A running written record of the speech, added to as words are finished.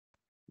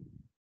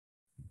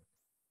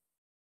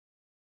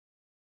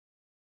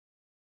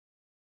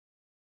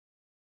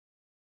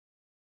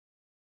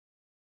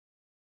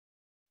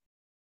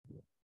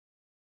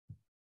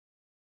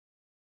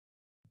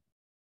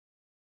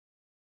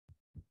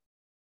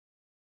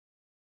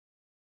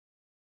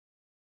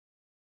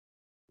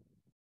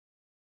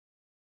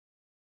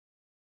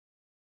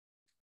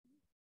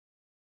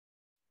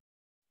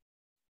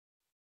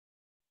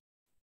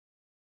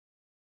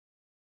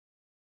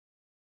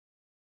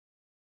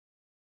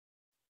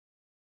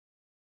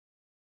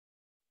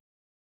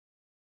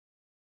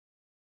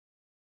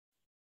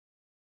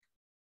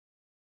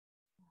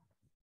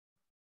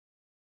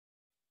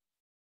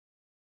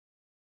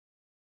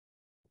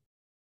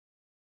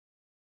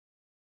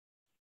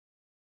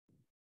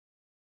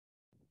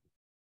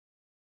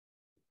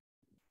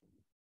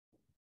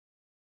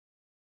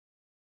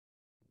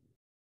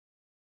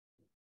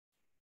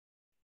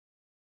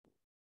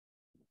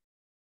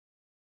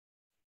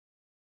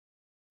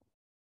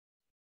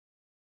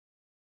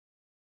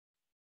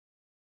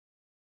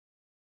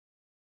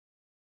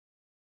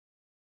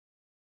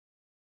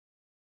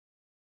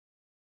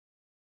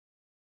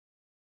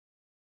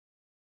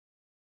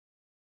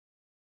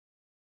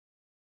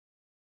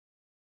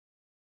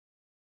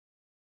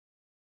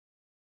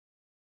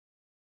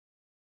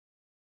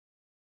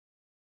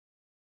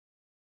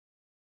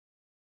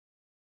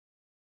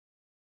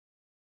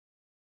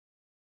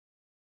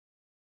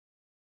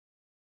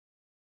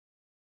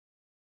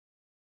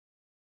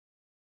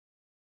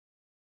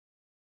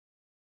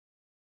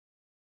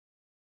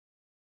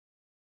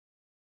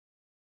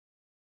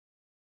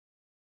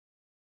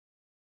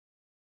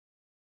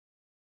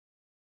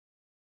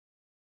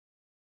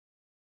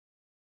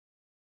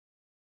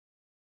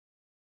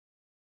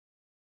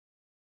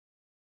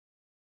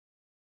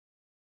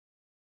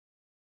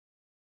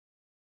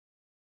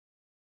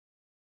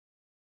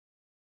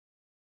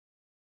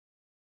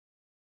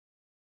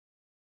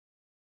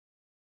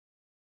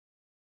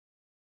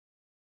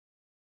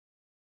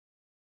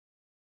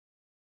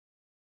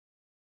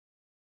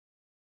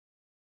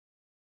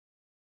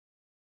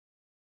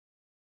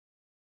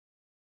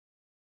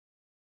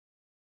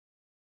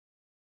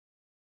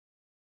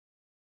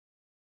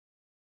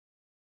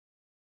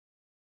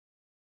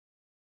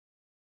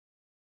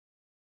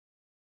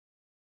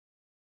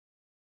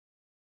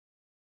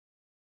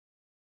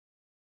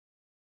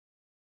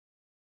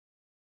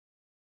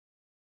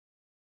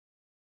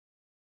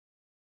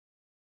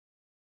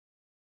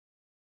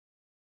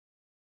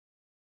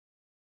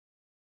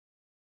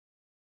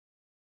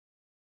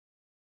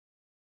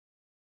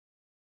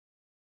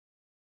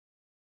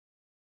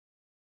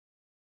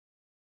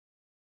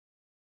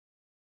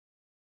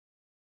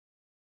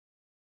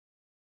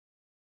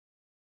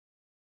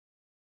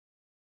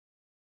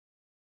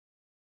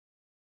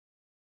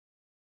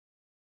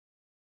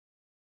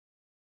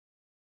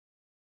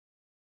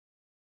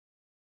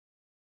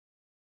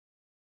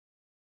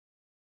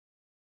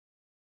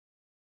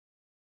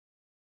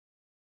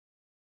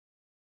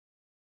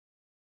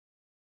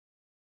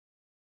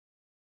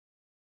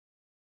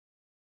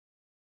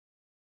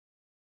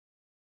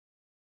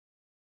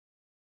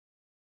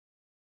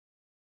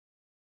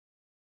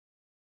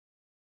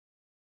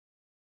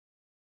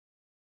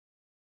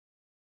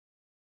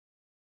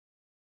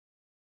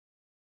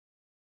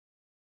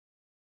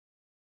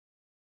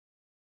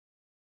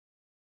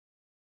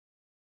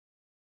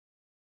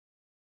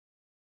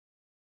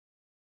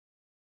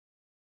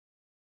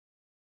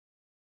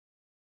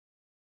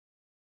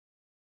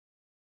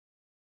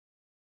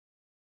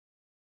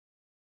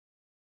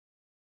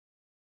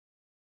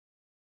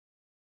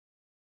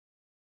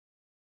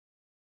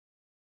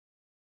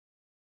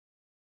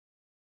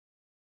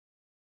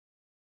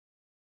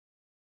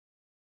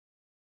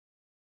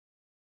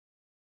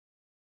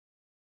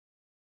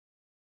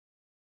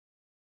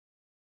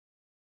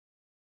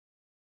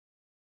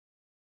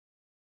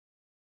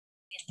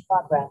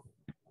progress.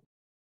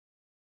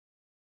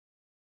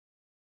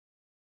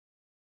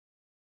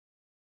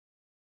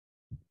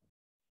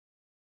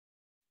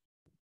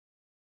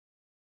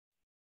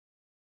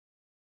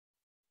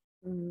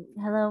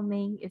 Hello,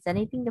 Ming. Is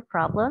anything the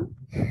problem?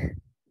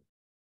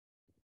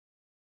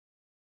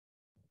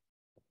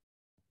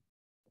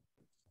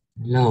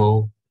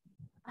 Hello.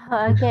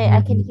 Okay,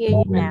 I can hear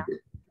you now. Moment.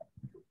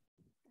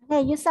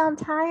 Hey, you sound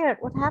tired.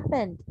 What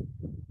happened?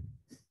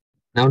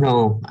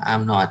 No,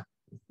 I'm not.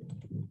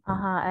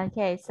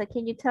 Okay, so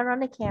can you turn on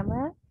the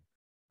camera?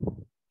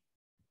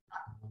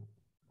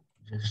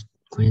 Just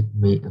quit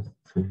me.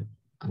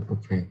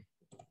 Okay.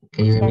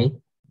 Can you hear Okay.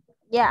 me?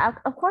 Yeah,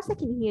 of course I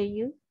can hear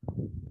you.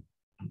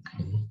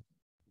 Okay.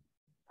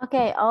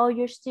 Okay, oh,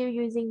 you're still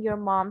using your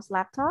mom's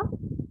laptop?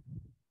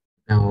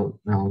 Now,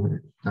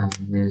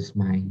 this is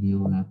my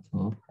new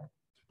laptop.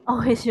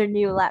 Oh, it's your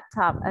new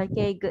laptop.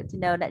 Okay, good to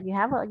know that you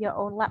have your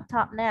own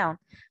laptop now.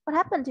 What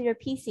happened to your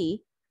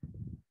PC?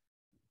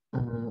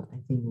 I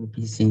think my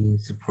PC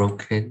is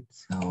broken,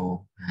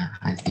 so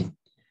I think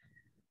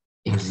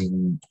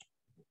using.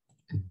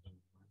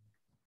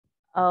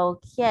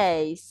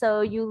 Okay,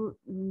 so you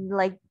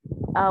like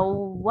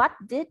what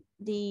did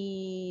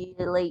the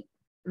like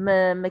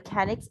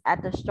mechanics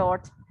at the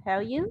store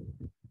tell you?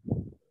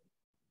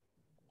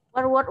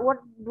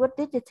 What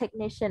did the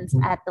technicians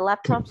at the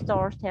laptop Can,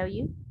 store tell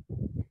you?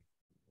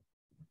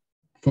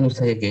 can you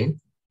say again?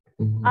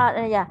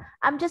 Yeah,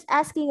 I'm just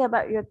asking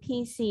about your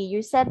PC.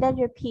 You said that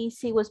your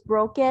PC was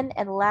broken,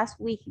 and last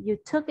week you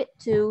took it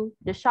to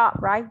the shop,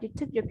 right? You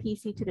took your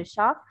PC to the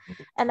shop,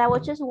 and I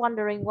was just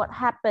wondering what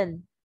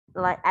happened,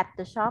 like at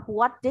the shop.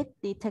 What did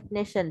the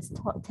technicians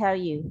tell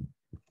you?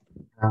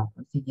 I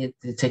think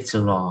it takes a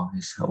long.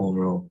 It's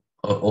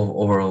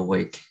overall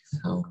week,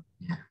 so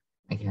yeah,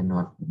 I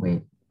cannot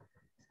wait.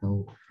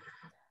 So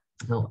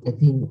I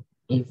think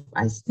if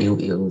I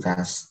still use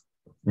as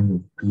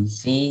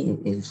PC,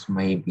 it is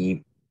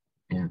maybe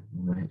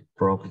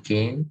broke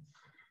again.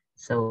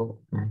 So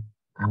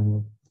I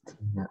would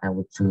I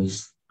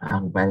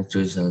would better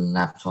choose a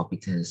laptop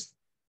because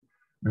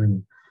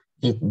um,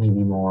 it may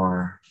be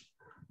more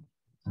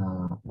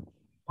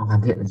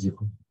hoàn thiện là gì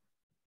không?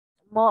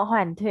 More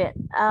hoàn thiện,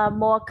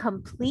 more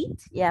complete.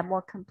 Yeah,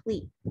 more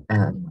complete.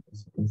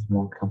 It's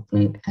more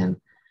complete and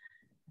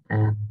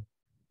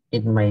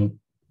it may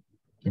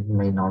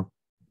not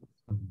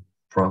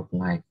broke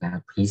like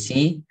that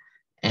PC,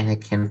 and I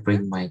can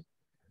bring my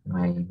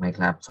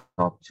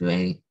laptop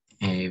to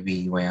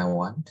anywhere I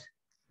want.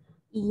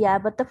 Yeah,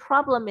 but the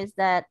problem is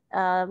that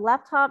your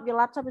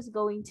laptop is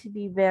going to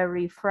be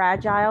very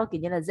fragile,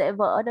 kiểu như là dễ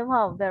vỡ đúng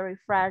không? Very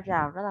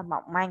fragile, rất là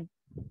mỏng manh.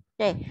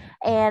 Okay.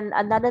 And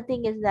another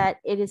thing is that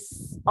it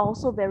is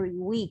also very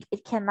weak.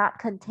 It cannot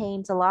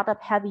contain a lot of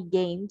heavy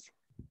games.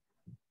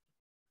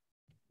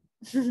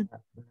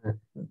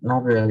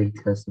 Not really,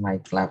 because my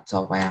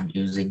laptop I am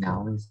using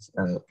now is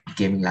a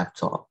gaming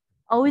laptop.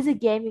 Oh, it's a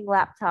gaming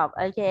laptop.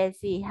 Okay, I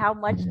see. How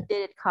much Yeah.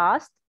 did it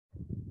cost?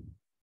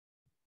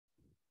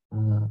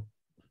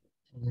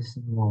 It's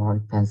more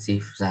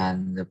expensive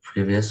than the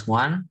previous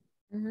one.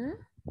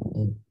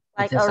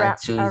 Like Because I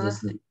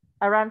choose this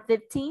around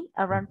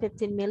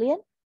 15 million?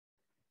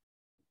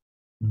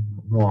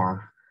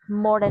 more.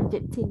 More than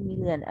 15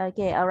 million.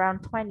 Okay, around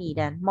 20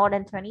 then. More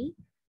than 20?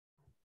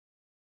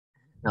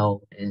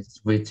 No, it's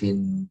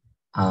between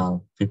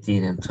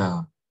 15 and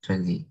 12,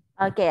 20.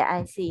 Okay,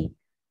 I see.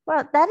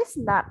 Well, that is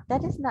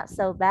not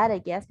so bad, I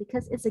guess,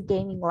 because it's a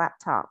gaming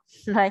laptop,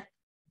 right?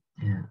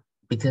 Yeah,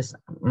 because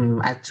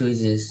I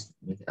choose this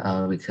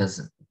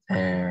because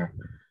their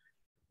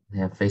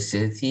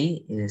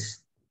facility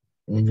is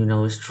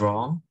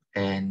strong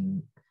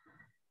and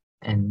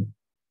and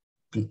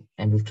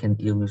it can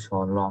use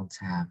for a long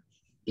time.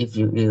 If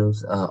you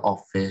use a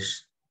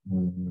office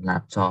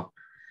laptop,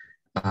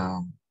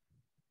 um,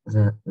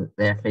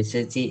 their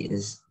facility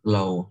is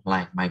low,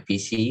 like my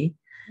PC,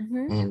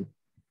 and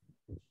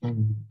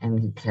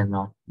it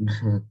cannot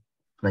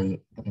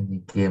play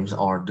any games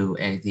or do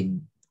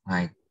anything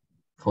like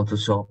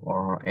Photoshop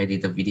or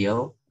edit a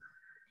video.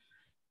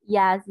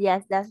 Yes,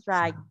 that's So,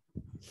 right.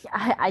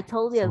 I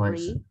totally so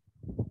it's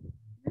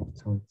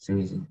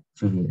agree.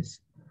 two years.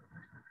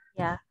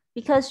 Yeah,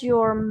 because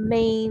your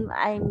main,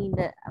 I mean,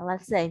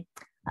 let's say,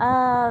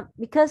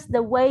 because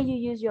the way you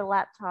use your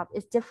laptop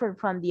is different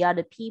from the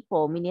other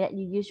people, meaning that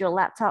you use your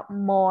laptop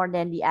more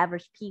than the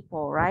average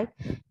people, right?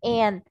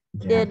 And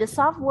Yeah. the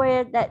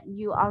software that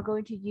you are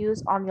going to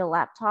use on your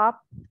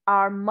laptop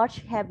are much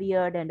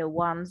heavier than the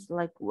ones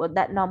like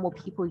that normal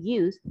people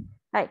use.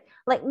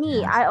 Like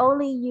me, Yes. I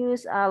only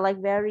use like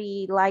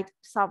very light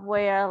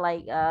software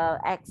like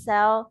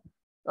Excel,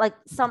 like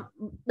some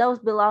those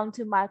belong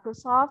to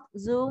Microsoft,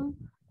 Zoom,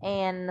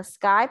 and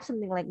Skype,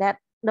 something like that.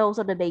 Those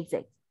are the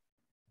basics.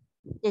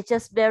 It's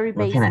just very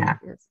Well, basic.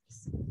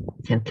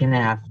 can I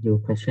ask you a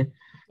question?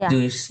 Yeah. Do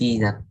you see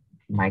that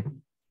my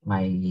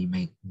my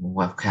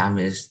webcam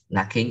is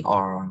lacking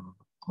or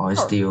is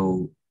Oh,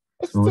 still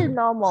it's still smooth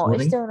normal. It's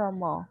smoothing? still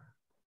normal.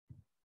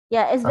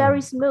 Yeah, it's very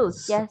Oh, smooth.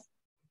 Yes.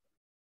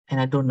 and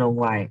I don't know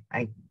why.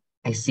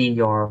 I see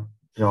your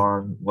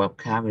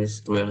webcam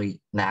is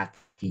really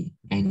laggy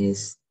and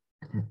is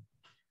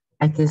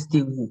I can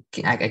still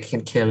I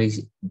can clearly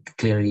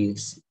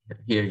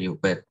hear you,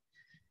 but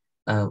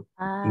you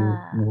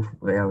Ah. move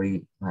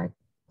very like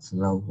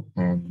slow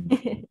and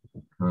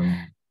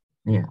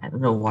yeah, I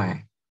don't know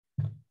why.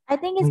 I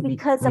think it's Maybe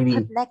because of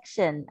maybe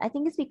connection. I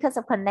think it's because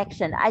of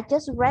connection. I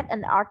just read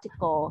an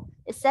article.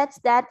 It says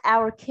that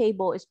our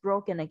cable is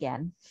broken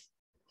again.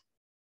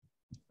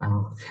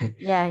 okay,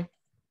 Yeah.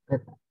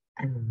 but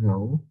I don't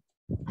know.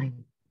 I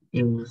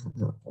use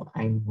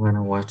I when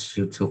I watch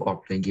YouTube or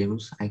play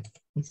games,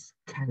 it's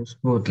kind of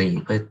smoothly,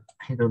 but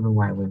I don't know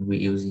why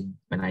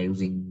when I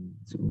using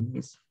Zoom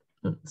it's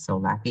so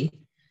laggy.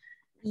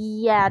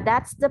 Yeah,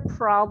 that's the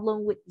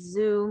problem with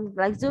Zoom.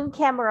 Like Zoom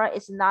camera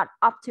is not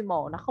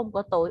optimal. Nó không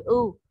có tối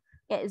ưu.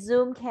 Yeah,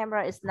 Zoom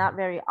camera is not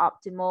very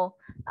optimal.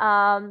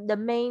 The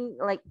main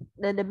like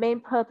the main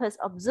purpose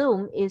of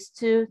Zoom is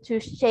to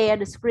share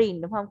the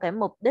screen đúng không? Cái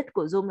mục đích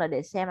của Zoom là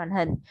để share màn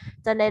hình.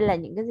 Cho nên là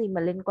những cái gì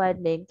mà liên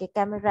quan đến cái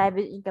camera,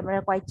 ví dụ như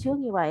camera quay trước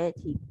như vậy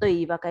thì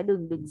tùy vào cái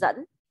đường đường dẫn.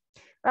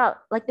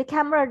 Like the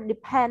camera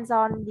depends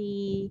on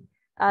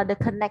the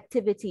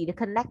connectivity, the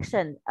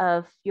connection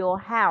of your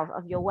house,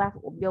 of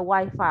your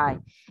Wi-Fi,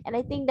 and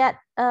I think that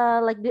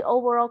like the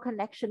overall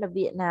connection of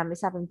Vietnam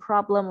is having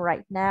problem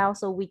right now,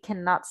 so we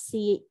cannot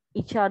see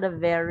each other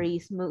very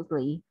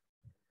smoothly.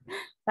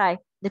 Right,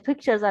 the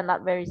pictures are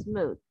not very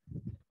smooth,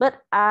 but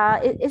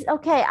it's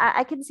okay.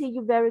 I can see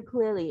you very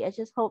clearly. I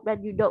just hope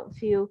that you don't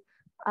feel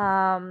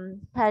how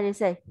do you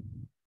say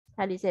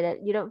that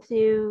you don't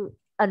feel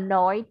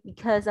annoyed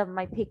because of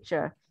my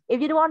picture. If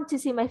you don't want to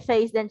see my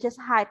face, then just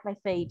hide my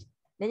face.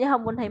 Nếu như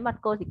không muốn thấy mặt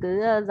cô thì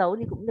cứ giấu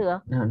đi cũng được.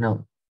 No.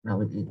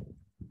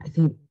 I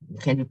think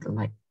can you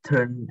like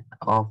turn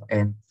off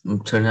and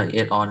turn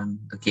it on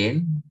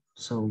again?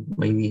 So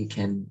maybe you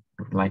can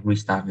like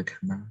restart the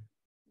camera.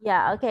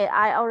 Yeah, okay.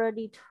 I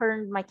already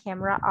turned my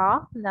camera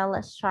off. Now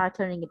let's try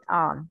turning it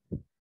on.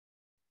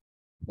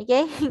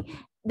 Okay.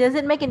 Does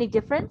it make any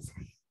difference?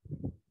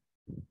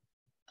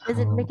 Does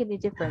it make Oh, any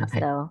difference I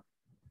though?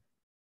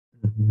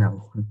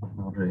 no,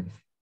 not really.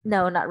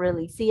 No, not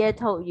really. See, I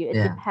told you it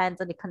Yeah.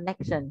 depends on the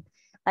connection.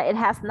 Like it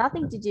has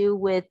nothing to do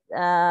with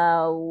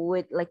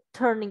like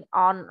turning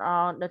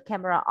on the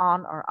camera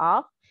on or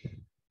off.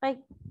 Like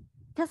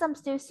because I'm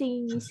still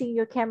seeing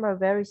your camera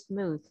very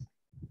smooth.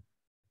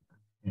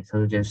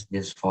 So just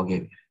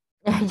forgive.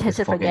 Just Just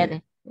forget forget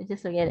it. it.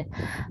 Just forget it.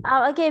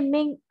 Okay,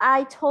 Ming,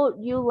 I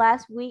told you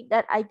last week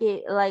that I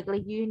did like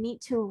you need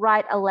to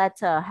write a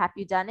letter. Have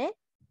you done it?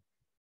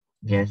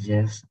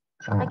 Yes.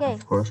 Okay.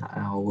 Of course,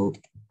 I will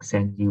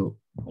send you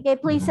Okay,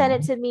 please send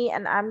it now. to me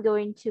and I'm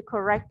going to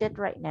correct it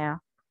right now.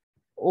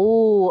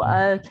 Oh,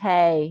 Yeah.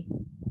 okay.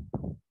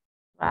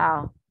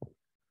 Wow.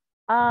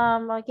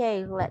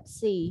 Okay, let's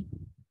see.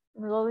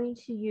 I'm going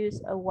to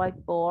use a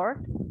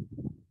whiteboard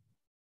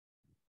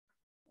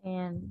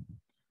and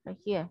right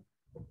here.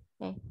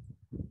 Okay.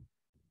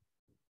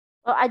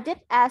 Well, I did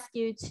ask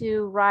you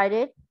to write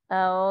it.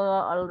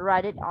 I'll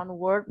write it on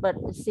Word, but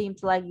it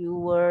seems like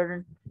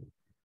you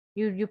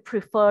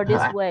prefer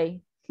this I,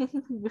 way.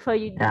 Before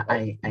you do.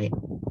 I, I,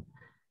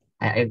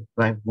 I,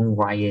 I will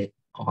write it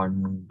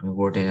on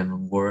Word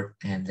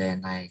and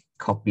then I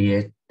copy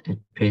it and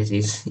paste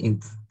it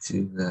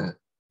into the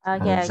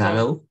Okay.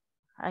 Zalo.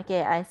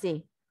 Okay, I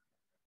see.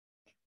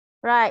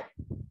 Right.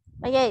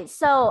 Okay,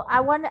 so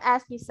I want to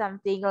ask you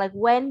something. Like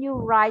when you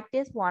write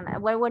this one,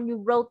 when you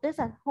wrote this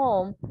at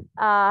home,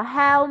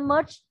 how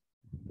much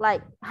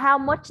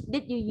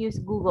did you use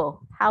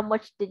Google? How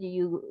much did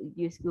you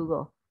use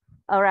Google?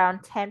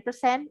 Around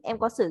 10%. Em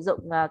có sử dụng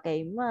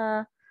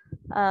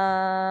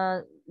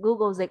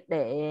Google Dịch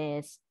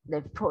để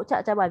hỗ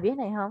trợ cho bài viết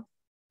này không?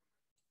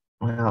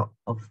 Well,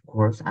 of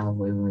course, I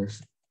will.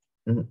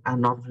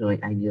 I'm not really.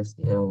 I just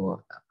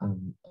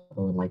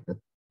like the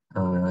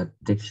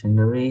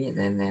dictionary,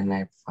 and then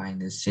I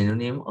find the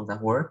synonym of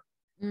that word.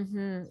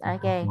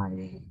 Okay.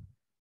 My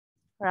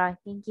Right,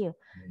 thank you.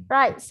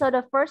 Right, so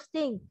the first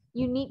thing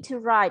you need to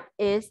write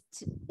is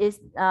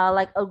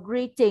like a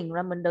greeting.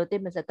 Rồi mình đầu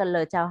tiên mình sẽ cần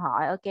lời chào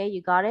hỏi. Okay,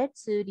 you got it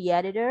to the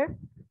editor.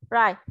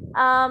 Right.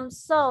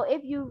 So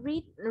if you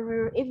read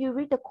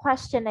the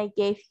question I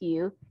gave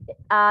you,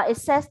 it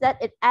says that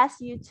it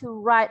asks you to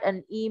write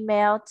an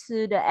email to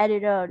the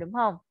editor đúng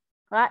không?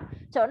 Right.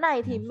 Chỗ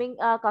này thì yes. mình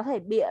có thể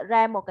bịa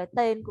ra một cái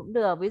tên cũng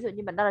được. Ví dụ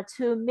như mình đó là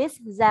to Miss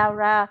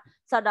Zara,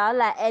 sau đó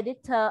là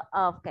editor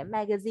of cái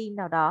magazine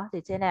nào đó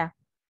thì thế nào?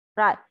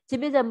 Rồi, thì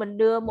bây giờ mình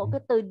đưa một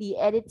cái từ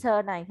the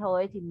editor này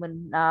thôi thì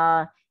mình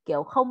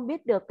kiểu không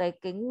biết được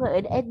cái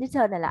người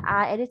editor này là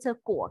ai, editor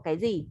của cái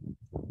gì,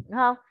 đúng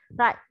không?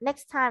 Right,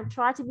 next time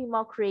try to be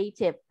more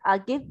creative.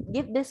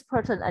 Give this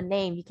person a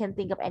name. You can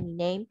think of any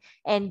name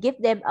and give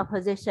them a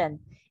position.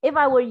 If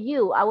I were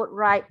you, I would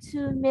write to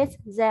Miss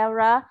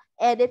Zara,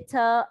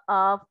 editor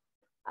of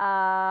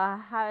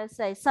how to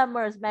say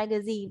Summer's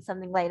magazine,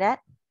 something like that.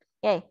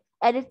 Okay,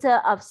 editor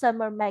of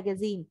Summer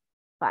magazine.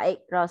 Vậy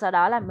rồi sau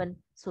đó là mình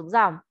xuống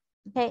dòng.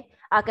 Ok,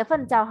 cái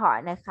phần chào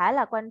hỏi này khá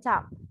là quan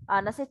trọng.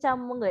 Nó sẽ cho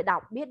người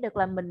đọc biết được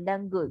là mình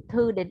đang gửi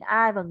thư đến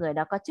ai và người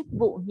đó có chức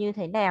vụ như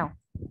thế nào.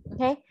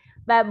 Ok,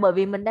 và bởi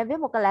vì mình đang viết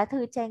một cái lá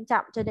thư trang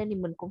trọng cho nên thì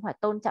mình cũng phải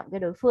tôn trọng cái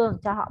đối phương,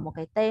 cho họ một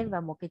cái tên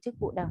và một cái chức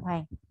vụ đàng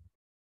hoàng.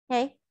 Ok,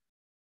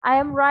 I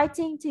am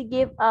writing to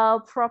give a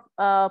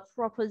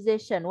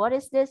proposition. What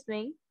is this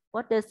mean?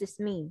 What does this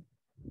mean?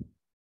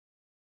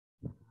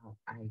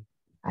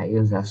 I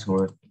use that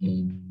word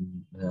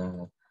in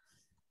the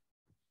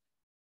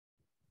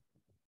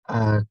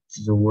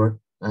word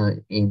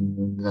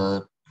in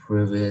the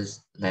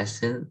previous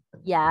lesson.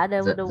 Dạ,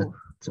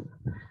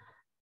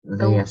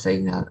 They are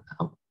saying that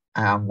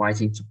I'm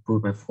writing to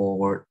put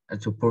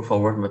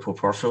forward my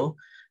proposal.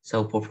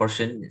 So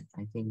proportion,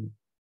 I think,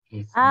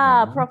 is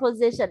noun.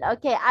 Proposition.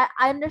 Okay,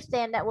 I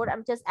understand that word.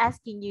 I'm just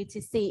asking you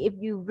to see if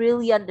you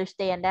really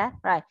understand that,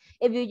 right?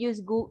 If you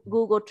use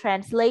Google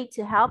Translate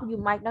to help, you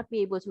might not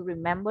be able to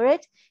remember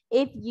it.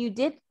 If you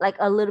did like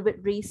a little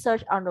bit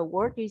research on the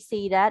word, you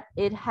see that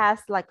it has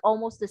like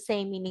almost the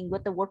same meaning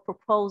with the word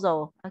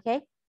proposal.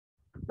 Okay,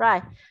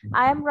 right.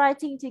 I am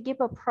writing to give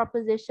a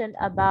proposition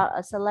about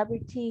a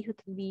celebrity who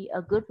can be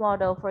a good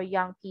model for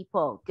young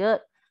people. Good.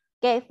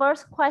 Okay,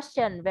 first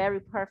question, very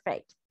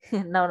perfect.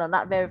 No,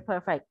 not very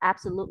perfect.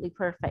 Absolutely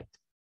perfect.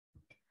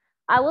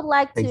 I would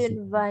like to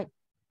invite,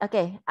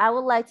 okay, I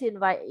would like to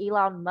invite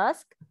Elon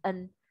Musk.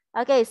 And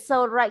okay,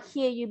 so right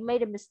here you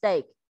made a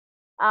mistake.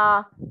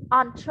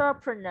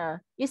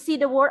 Entrepreneur. You see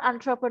the word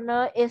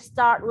entrepreneur is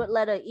start with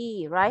letter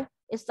E, right?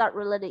 It start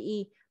with letter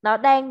E. Nó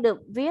đang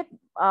được viết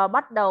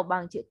bắt đầu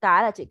bằng chữ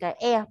cái là chữ cái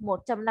E,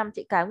 một trong năm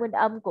chữ cái nguyên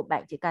âm của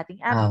bảng chữ cái tiếng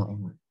Anh.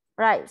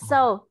 Right.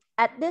 So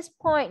at this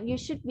point you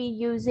should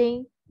be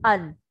using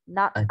an,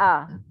 not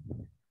a.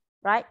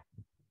 Right?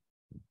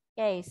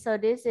 Okay, so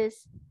this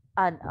is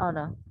an, oh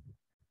no.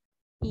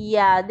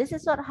 Yeah, this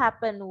is what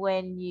happened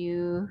when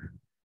you,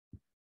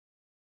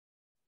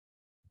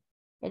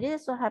 and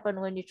this is what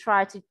happened when you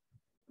try to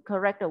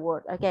correct the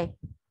word. Okay,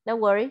 no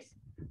worries.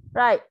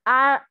 Right,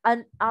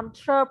 an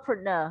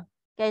entrepreneur.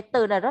 Okay,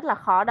 từ này rất là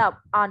khó đọc.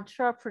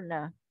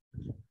 Entrepreneur.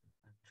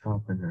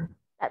 Entrepreneur.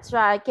 That's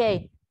right.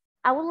 Okay.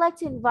 I would like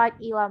to invite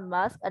Elon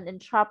Musk, an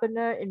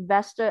entrepreneur,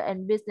 investor,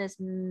 and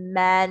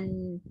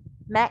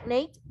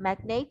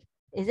magnate.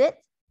 Is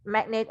it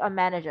magnate or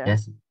manager?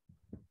 Yes,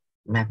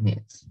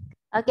 magnate.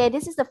 Okay,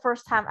 this is the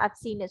first time I've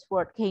seen this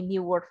word. Okay,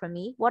 new word for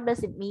me. What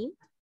does it mean?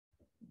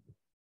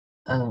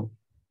 I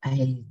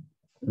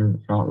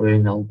don't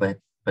really know, but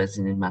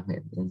president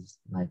magnet is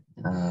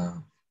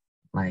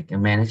like a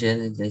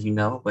manager that you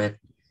know, but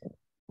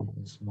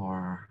it's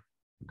more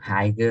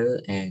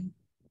higher and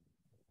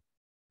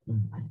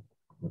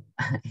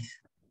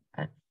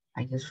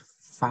I just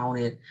found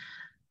it.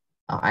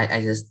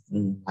 I just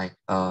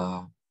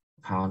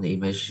found the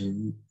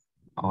information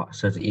or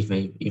search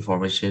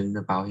information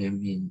about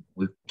him in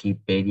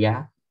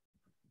Wikipedia.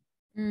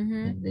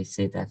 And they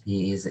say that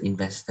he is an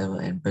investor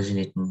and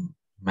president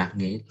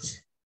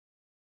magnate.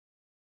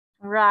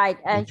 Right.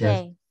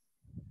 Okay.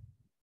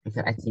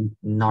 Because I think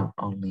not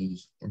only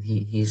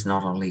he's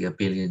not only a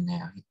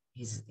billionaire,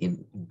 he's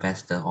an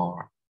investor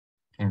or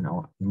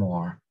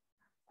more.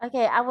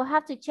 Okay, I will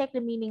have to check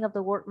the meaning of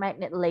the word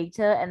magnet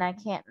later, and I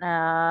can't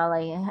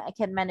I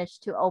can manage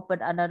to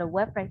open another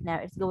web right now.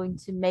 It's going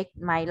to make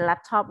my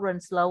laptop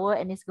run slower,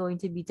 and it's going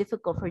to be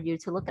difficult for you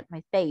to look at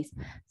my face.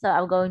 So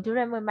I'm going to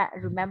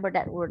remember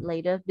that word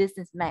later.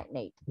 Business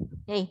magnate.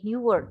 Hey, new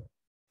word.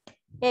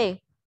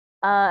 Hey,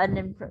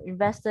 an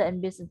investor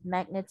and business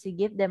magnate to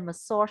give them a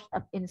source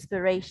of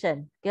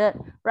inspiration.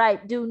 Good.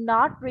 Right. Do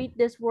not read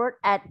this word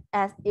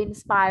as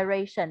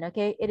inspiration.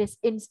 Okay, it is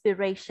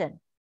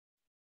inspiration.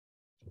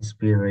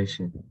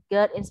 Inspiration.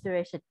 Good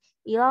inspiration.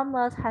 Elon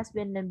Musk has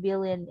been a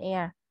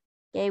billionaire.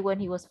 Okay, when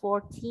he was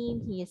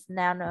 14, he is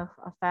now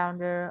a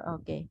founder.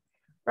 Okay,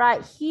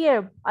 right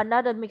here,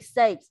 another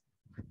mistake.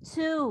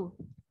 Two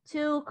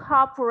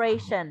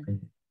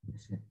corporation.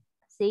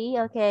 See,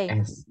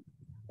 okay,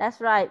 that's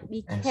right.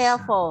 Be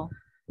careful.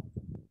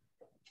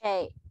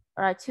 Okay,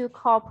 all right, two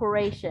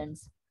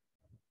corporations.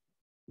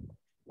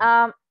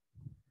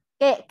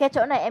 Cái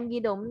chỗ này em ghi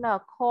đúng là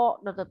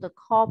the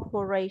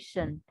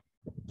corporation.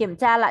 Kiểm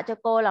tra lại cho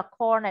cô là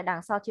core này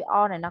đằng sau chữ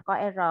O này nó có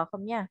R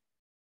không nhá.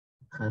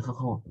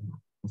 Không.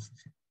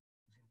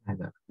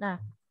 Nè,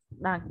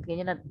 kiểu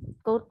như là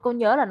cô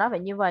nhớ là nó phải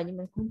như vậy nhưng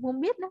mình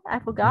không biết nữa. I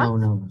forgot.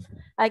 No.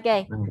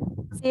 Okay. No.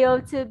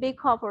 CO2 big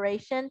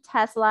corporation,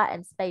 Tesla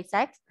and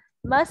SpaceX.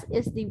 Musk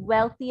is the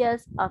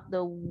wealthiest of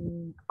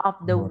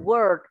the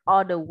world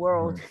or the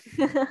world.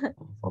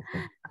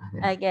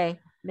 Okay,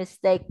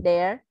 mistake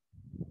there.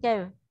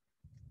 Okay.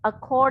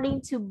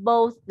 According to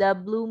both the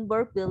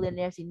Bloomberg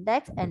Billionaires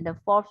Index and the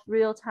Forbes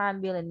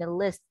Real-Time Billionaire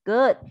List.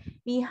 Good.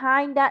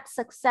 Behind that,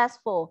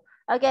 successful.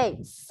 Okay,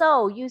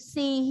 so you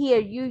see here,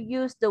 you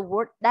use the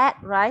word that,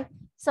 right?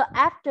 So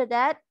after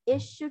that,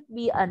 it should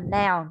be a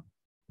noun.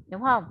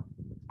 Đúng không?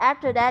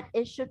 After that,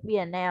 it should be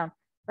a noun.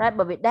 Right?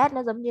 Bởi vì that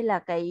nó giống như là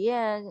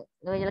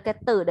cái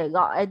từ để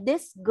gọi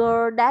this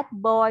girl, that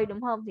boy,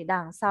 đúng không? Thì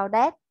đằng sau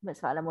that mình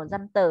phải là một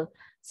danh từ.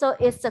 So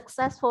it's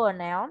successful a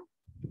noun.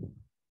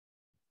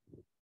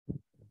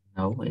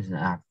 No, it's an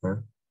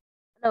adverb.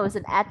 No, it's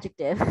an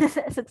adjective.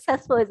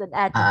 Successful is an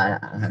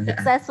adjective. Yeah,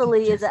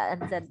 Successfully is,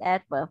 yes. is an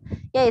adverb.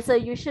 Okay, so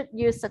you should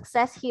use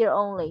success here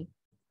only.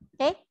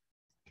 Okay.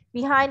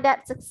 Behind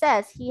that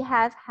success, he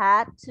has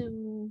had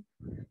to,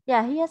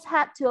 yeah, he has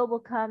had to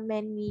overcome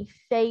many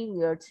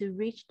failure to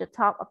reach the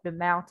top of the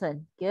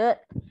mountain. Good.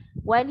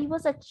 When he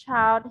was a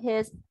child,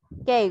 his,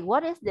 okay,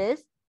 what is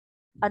this?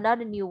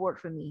 Another new word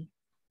for me.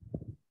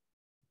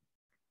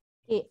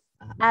 Okay,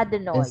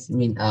 adenoid. It's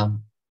mean a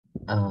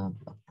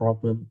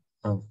problem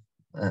of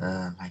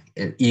like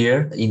an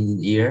ear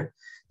in ear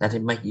that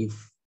it make you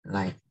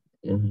like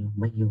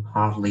make you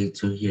hardly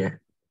to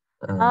hear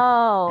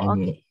Oh,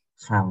 any okay.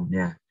 sound.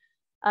 Yeah,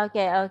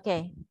 Okay,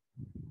 okay.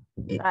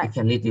 it Right.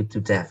 can lead you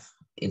to death.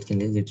 It can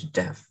lead you to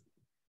death.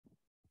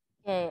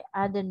 Okay,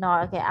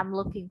 adenoid. Okay, I'm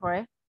looking for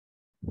it.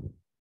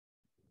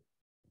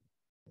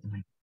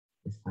 Like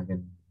it's like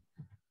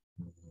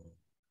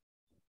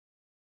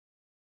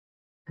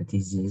a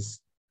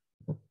disease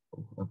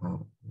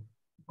about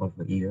of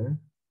the ear.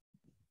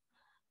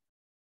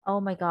 Oh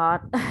my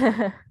God.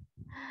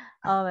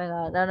 Oh my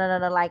God. No, no, no,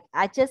 no. Like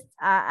I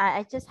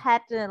just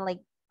had like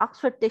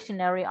Oxford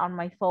Dictionary on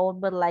my phone,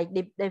 but like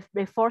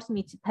they forced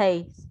me to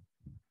pay.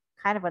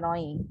 Kind of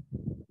annoying.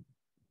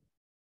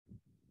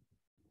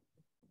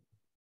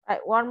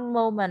 Right, one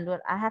moment,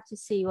 but I have to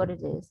see what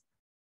it is.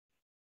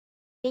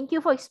 Thank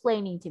you for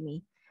explaining to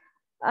me.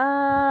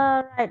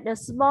 Right, the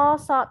small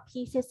soft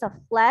pieces of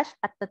flesh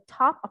at the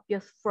top of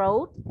your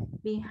throat,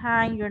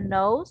 behind your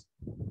nose,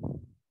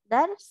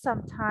 that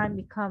sometimes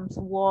becomes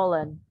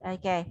swollen.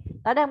 Ok,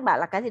 nó đang bảo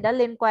là cái gì đó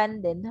liên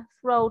quan đến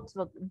throat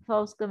và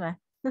throat cơ mà.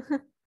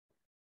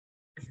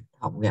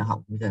 Họng nghe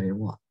họng bây giờ đúng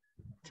không ạ?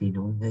 Thì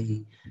nó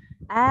gây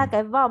À,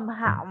 cái vòm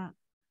họng.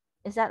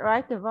 Is that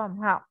right? Cái vòm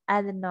họng. I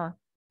don't know.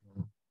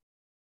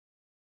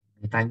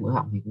 cái tai mũi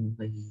họng thì cũng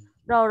gây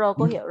Rồi rồi,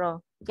 cô nhức. hiểu rồi.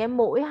 Cái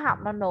mũi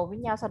họng nó nối với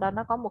nhau, sau đó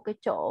nó có một cái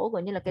chỗ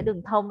gọi như là cái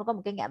đường thông, nó có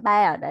một cái ngã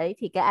ba ở đấy,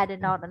 thì cái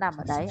adeno nó nằm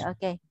ở đấy.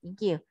 Ok, thank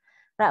you.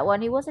 Right,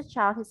 when he was a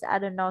child, his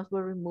adenoids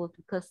were removed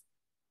because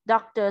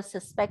doctors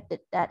suspected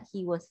that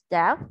he was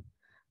deaf.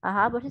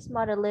 But his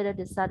mother later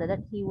decided that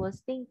he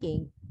was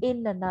thinking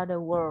in another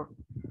world.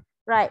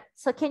 Right,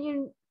 so can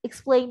you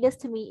explain this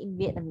to me in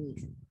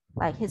Vietnamese?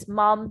 Like his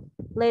mom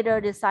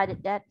later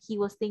decided that he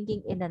was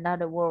thinking in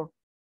another world.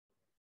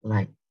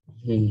 Like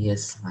he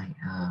is like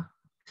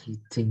he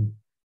think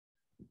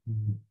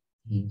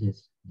he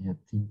just yeah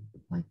think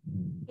like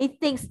He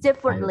thinks I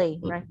differently,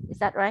 right? Is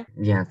that right?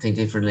 yeah think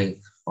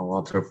differently from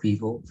other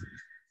people.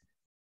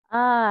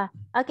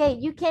 Okay,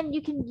 you can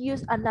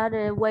use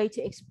another way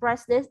to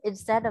express this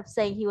instead of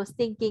saying he was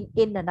thinking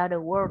in another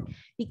world.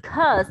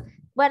 Because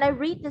when I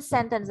read the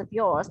sentence of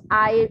yours,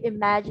 I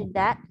imagine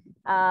that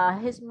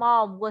his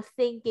mom was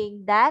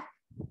thinking that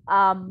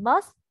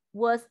must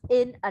was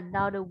in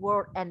another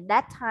world, and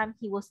that time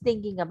he was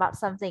thinking about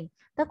something.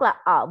 Tức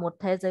là ở một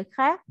thế giới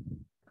khác.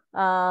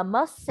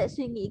 Must sẽ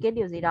suy nghĩ cái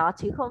điều gì đó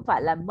chứ không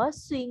phải là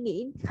must suy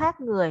nghĩ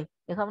khác người,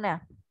 được không nào?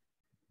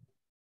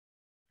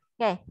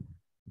 Ok,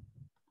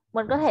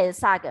 mình có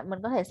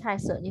thể sai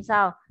sự như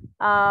sau.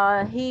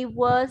 He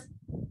was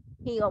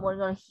he or mọi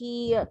người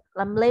he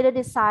later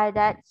decided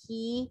that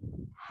he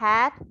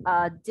had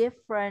a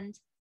different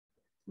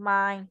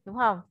mind, đúng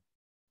không?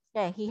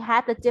 Okay, he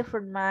had a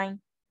different mind.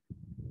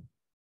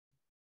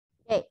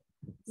 Okay,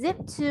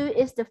 Zip2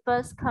 is the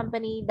first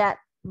company that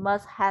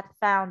must have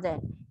found it.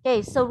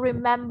 Okay, so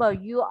remember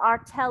you are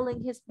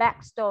telling his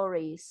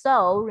backstory.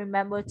 So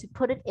remember to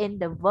put it in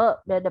the verb,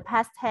 the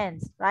past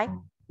tense, right?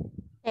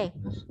 Okay.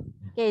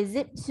 Okay,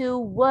 Zip2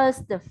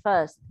 was the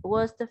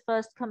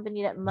first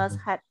company that must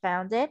had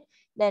found it.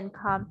 Then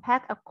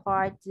Compaq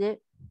acquired Zip.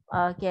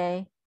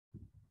 Okay.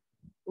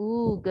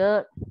 Ooh,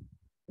 good.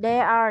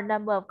 There are a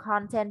number of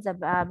contents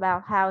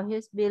about how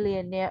his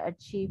billionaire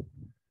achieved,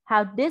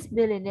 how this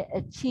billionaire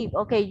achieved.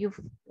 Okay, you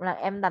là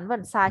em đánh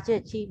vần sai chứ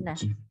achieve nè.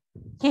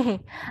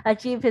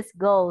 Achieve his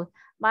goal.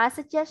 My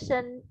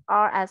suggestions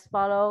are as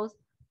follows.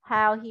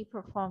 How he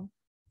performed.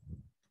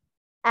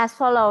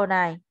 As follow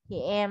này thì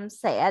em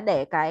sẽ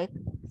để cái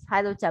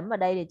hai dấu chấm ở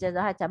đây để chơi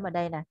dấu hai chấm ở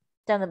đây này,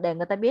 để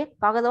người ta biết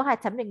có cái dấu hai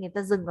chấm để người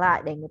ta dừng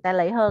lại, để người ta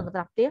lấy hơn, người ta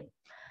đọc tiếp.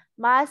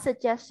 My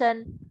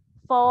suggestion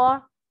for,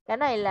 cái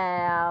này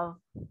là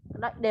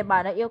đề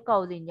bài nó yêu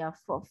cầu gì nhỉ?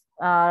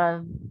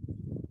 Okay.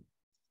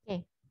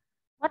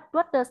 What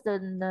does the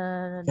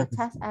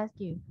test ask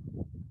you?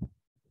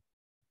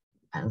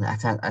 I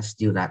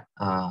asked you that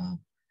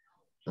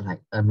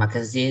like a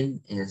magazine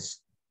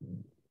is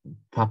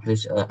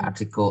publish an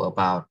article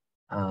about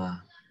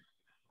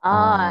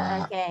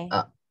Okay.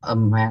 a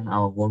man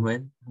or a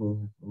woman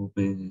who will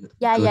be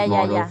good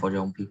model Yeah. for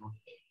young people.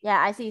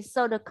 Yeah, I see.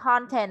 So the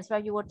contents, where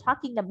you were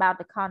talking about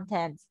the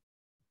contents.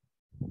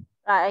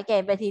 Rồi,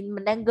 ok, vậy thì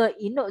mình đang gợi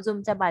ý nội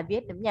dung cho bài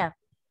viết đúng nhỉ?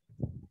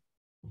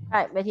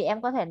 Rồi, vậy thì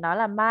em có thể nói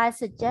là my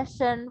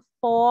suggestion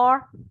for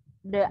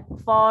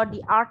the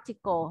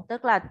article,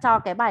 tức là cho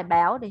cái bài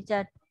báo, để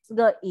cho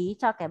gợi ý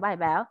cho cái bài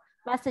báo.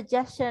 My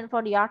suggestion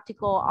for the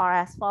article are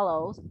as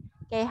follows.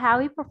 Okay, how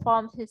he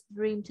performs his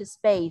dream to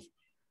space.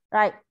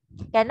 Right.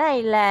 Cái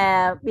này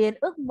là biến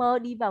ước mơ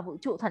đi vào vũ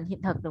trụ thành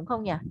hiện thực đúng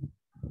không nhỉ?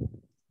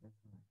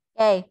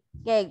 Okay,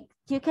 okay.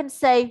 You can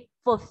say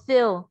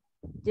fulfill.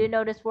 Do you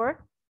know this word?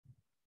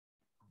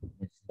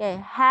 Okay,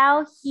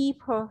 how he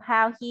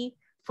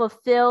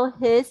fulfill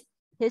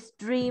his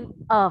dream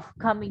of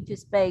coming to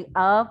space,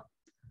 of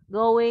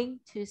going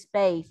to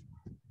space.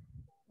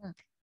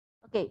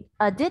 Okay,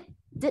 did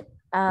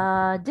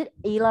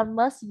Elon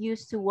Musk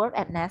used to work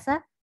at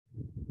NASA?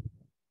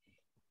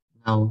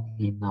 No,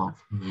 he not.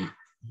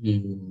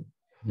 He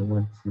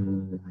want to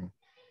like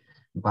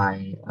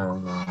buy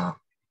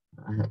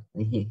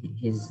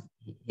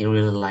he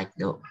really like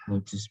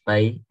going to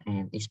space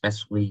and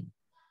especially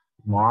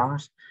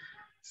Mars.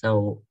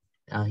 So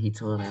he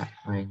told that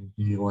when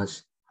he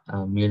was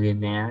a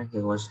millionaire, he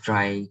was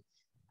trying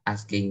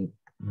asking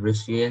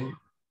Russian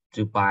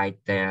to buy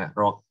their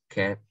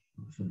rocket,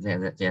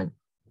 their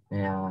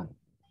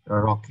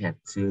rocket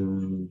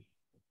to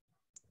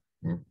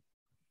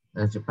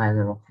buy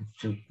the rocket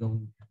to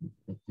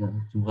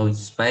go to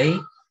space,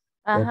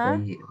 but Uh-huh.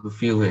 they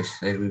refuse.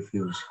 They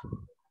refuse,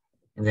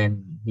 and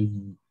then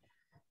he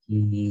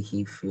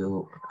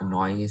feel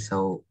annoyed.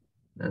 So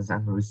that's the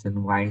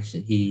reason why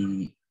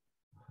he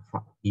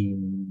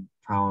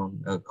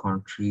found a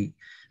country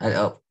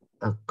a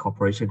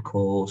corporation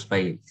called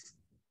Space.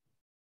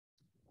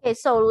 Okay,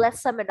 so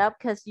let's sum it up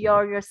because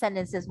your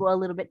sentences were a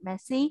little bit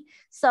messy.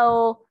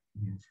 So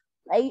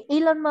Yes.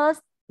 Elon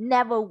Musk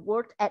never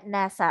worked at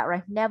NASA,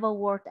 right? Never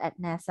worked at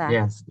NASA.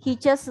 Yes. He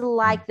just Yes.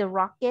 liked the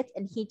rocket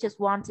and he just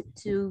wanted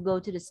to go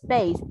to the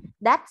space.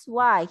 That's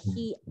why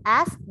he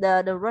asked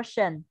the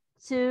Russian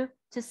to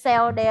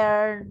sell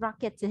their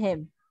rocket to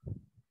him.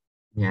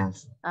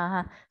 Yes.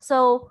 Uh-huh.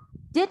 So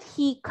did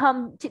he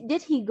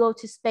go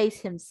to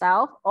space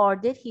himself or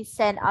did he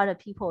send other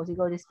people to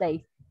go to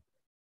space?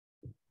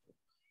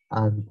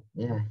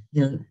 Yeah.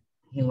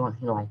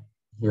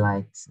 He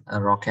likes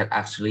a rocket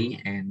actually,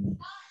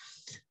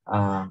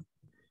 uh,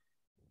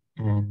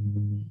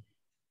 and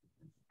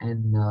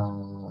and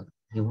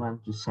he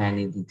want to send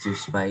it into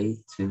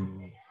space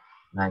to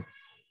like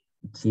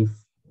achieve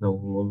the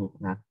goal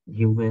that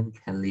human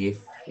can live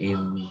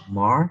in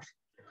Mars.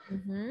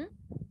 Mm-hmm.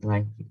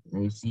 Like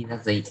you see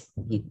that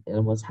he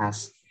almost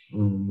has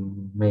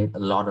made a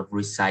lot of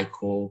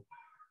recycle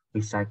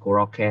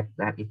rocket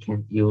that it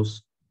can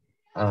use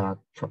it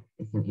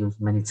can use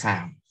many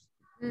times.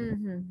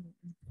 Mm-hmm.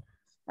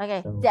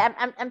 Okay, so So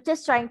I'm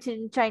just trying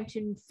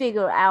to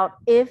figure out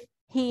if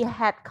he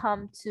had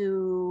come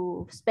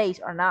to space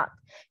or not.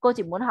 Cô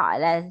chỉ muốn hỏi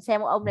là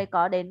xem ông đây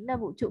có đến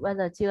vũ trụ bao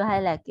giờ chưa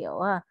hay là kiểu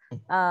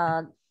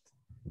ờ,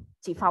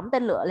 chỉ phóng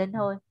tên lửa lên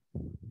thôi.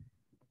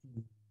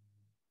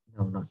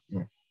 no, not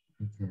yet.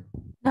 Okay.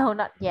 No,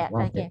 not yet.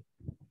 One day. Okay.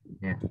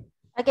 Yeah.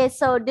 Okay,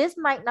 so this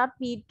might not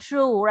be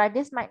true, right?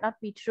 This might not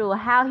be true.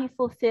 How he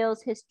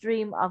fulfills his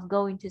dream of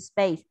going to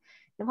space.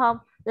 Đúng không?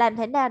 Làm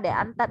thế nào để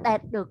anh ta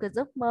đạt được cái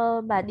giấc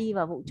mơ mà đi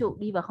vào vũ trụ,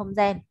 đi vào không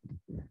gian?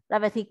 Là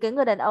vậy thì cái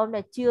người đàn ông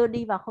này chưa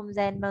đi vào không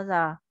gian bao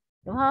giờ.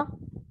 Đúng không?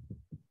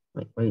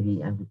 Maybe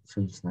I would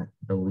choose like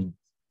going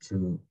to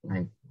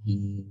like he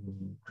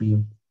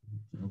dream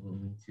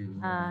going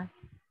À,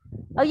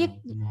 oh, you,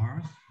 to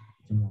Mars.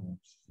 To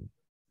Mars.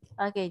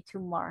 okay, to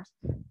Mars.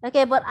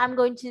 Okay, but I'm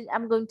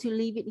going to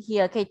leave it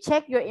here. Okay,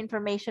 check your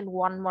information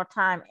one more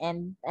time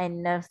and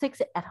fix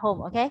it at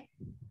home. Okay.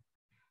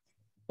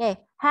 Okay,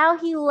 how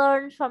he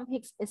learned from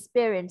his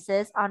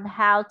experiences on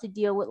how to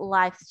deal with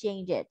life's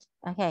changes.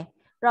 Okay,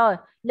 rồi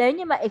nếu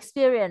như mà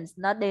experience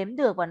nó đếm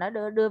được và nó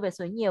đưa về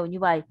số nhiều như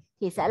vậy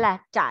thì sẽ là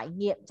trải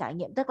nghiệm. Trải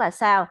nghiệm tức là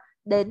sao?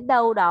 Đến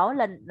đâu đó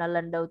là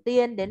lần đầu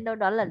tiên, đến đâu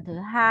đó lần thứ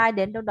hai,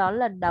 đến đâu đó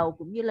lần đầu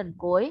cũng như lần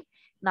cuối.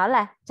 Nó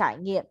là trải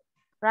nghiệm,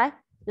 right?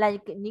 Là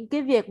những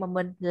cái việc mà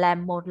mình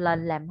làm một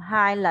lần, làm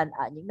hai lần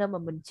ở những nơi mà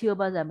mình chưa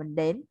bao giờ mình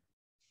đến.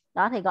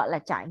 Đó thì gọi là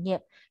trải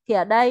nghiệm. Thì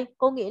ở đây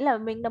cô nghĩ là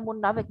mình đang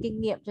muốn nói về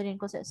kinh nghiệm cho nên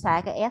cô sẽ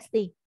xóa cái S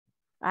đi.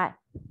 Right.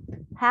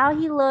 How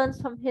he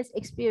learns from his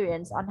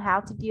experience on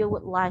how to deal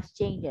with life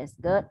changes.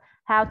 Good.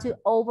 How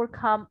to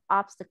overcome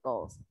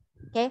obstacles.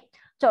 Okay.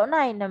 Chỗ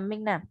này là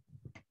mình nè.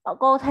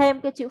 Cô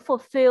thêm cái chữ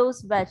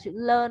fulfills và chữ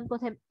learn, cô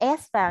thêm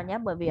S vào nhé.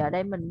 Bởi vì ở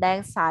đây mình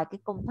đang xài cái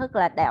công thức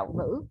là đảo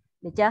ngữ.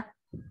 Được chưa?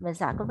 Mình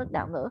xài công thức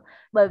đảo ngữ.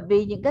 Bởi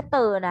vì những cái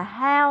từ là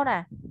how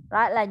nè,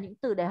 right, là những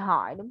từ để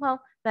hỏi đúng không?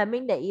 Và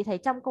mình để ý thấy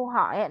trong câu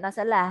hỏi ấy, nó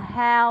sẽ là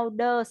how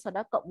does sau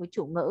đó cộng với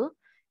chủ ngữ.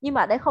 Nhưng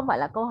mà đây không phải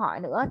là câu hỏi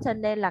nữa cho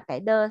nên là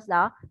cái does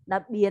đó nó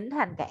biến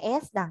thành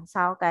cái S đằng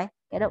sau cái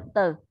động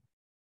từ.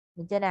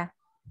 Được chưa nào?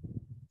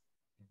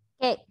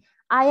 Okay,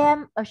 I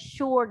am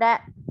assured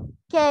that.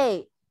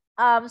 Okay,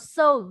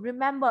 so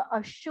remember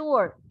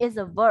assure is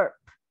a verb.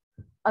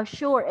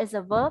 Assure is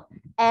a verb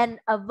and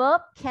a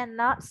verb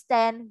cannot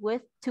stand with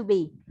to be.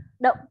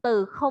 Động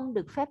từ không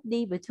được phép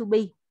đi với to be.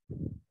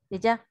 Được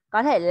chưa?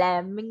 Có thể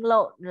là minh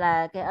lộn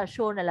là cái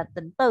assure này là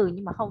tính từ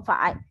nhưng mà không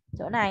phải.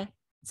 Chỗ này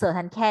sửa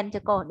thành can cho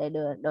cô để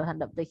đổi thành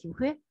động từ khiếm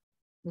khuyết.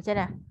 Được chưa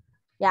nào?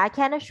 Yeah, I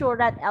can assure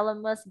that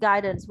Elon Musk's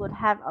guidance would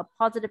have a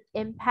positive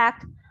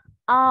impact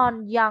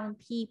on young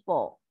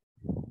people.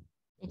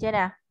 Được chưa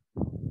nào?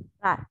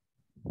 Rồi.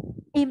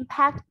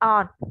 impact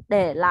on,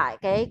 để lại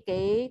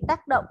cái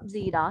tác động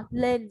gì đó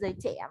lên giới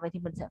trẻ, vậy thì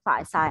mình sẽ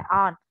phải xài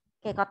on.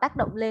 Okay, có tác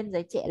động lên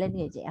giới trẻ, lên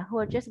người trẻ. Who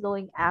are just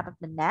going out of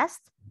the nest.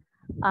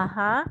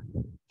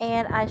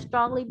 And I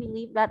strongly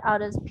believe that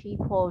other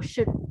people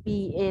should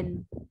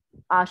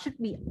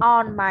be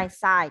on my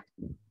side.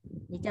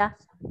 Được chưa?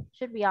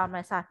 Should be on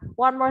my side.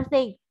 One more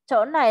thing,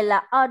 chỗ này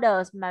là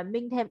others mà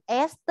Minh thêm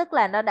s, tức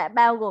là nó đã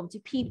bao gồm chữ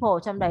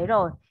people trong đấy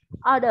rồi.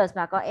 Others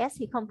mà có s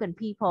thì không cần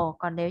people,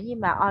 còn nếu như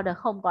mà order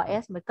không có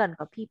s mới cần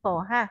có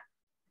people ha.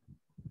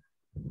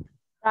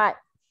 Right,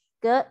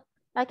 good.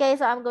 Okay,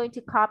 so I'm going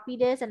to copy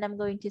this and I'm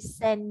going to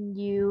send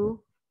you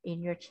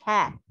in your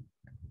chat.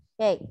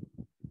 Okay.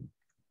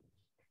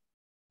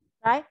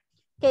 Right?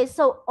 Okay,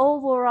 so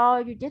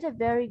overall, you did a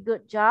very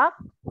good job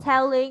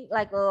telling,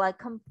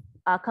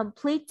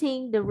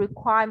 completing the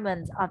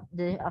requirements of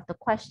the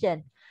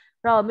question.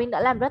 Rồi mình đã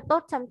làm rất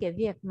tốt trong cái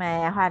việc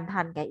mà hoàn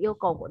thành cái yêu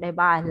cầu của đề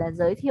bài là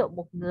giới thiệu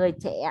một người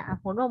trẻ,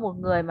 muốn là một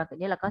người mà kiểu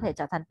như là có thể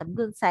trở thành tấm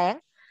gương sáng.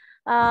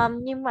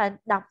 Nhưng mà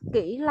đọc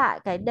kỹ lại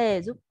cái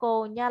đề giúp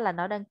cô nha, là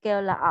nó đang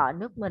kêu là ở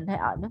nước mình hay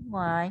ở nước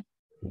ngoài.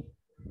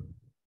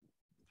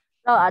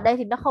 Rồi ở đây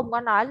thì nó không có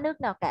nói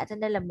nước nào cả, cho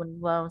nên là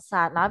mình vừa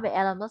nói về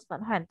Elon Musk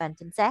vẫn hoàn toàn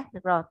chính xác.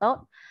 Được rồi, tốt.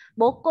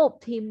 Bố cục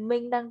thì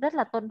mình đang rất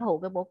là tuân thủ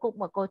cái bố cục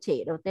mà cô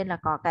chỉ. Đầu tiên là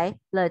có cái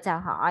lời chào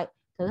hỏi,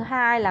 thứ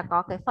hai là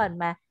có cái phần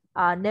mà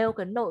nêu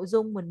cái nội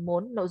dung mình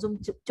muốn, nội dung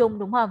chung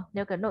đúng không,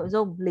 nêu cái nội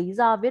dung lý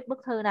do viết bức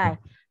thư này,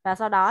 và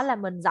sau đó là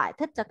mình giải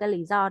thích cho cái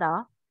lý do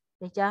đó.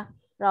 Được chưa?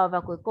 Rồi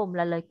và cuối cùng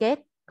là lời kết,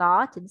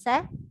 có chính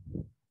xác.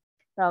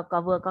 Rồi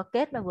vừa có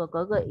kết mà vừa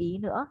có gợi ý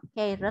nữa.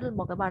 Ok,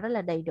 một cái bài rất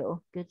là đầy đủ.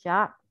 Good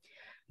job.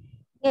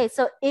 Okay,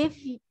 so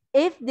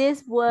if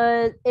this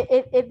was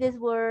if this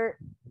were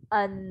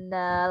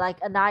like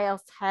an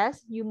IELTS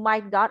test, you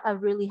might got a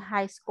really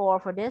high score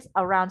for this,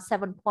 around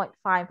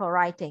 7.5 for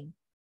writing.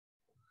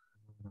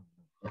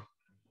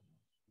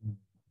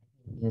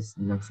 Yes,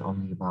 that's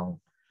only about,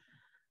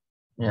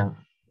 yeah,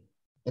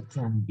 it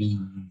can be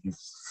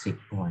 6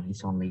 point.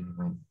 It's only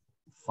like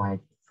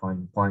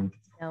 5.5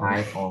 No,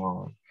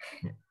 or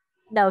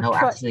no, no,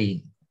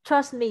 actually,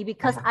 trust me,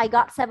 because I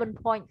got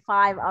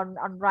 7.5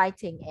 on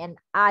writing, and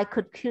I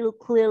could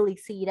clearly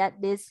see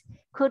that this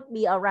could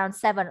be around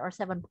 7 or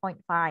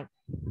 7.5.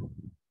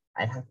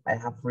 I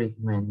have read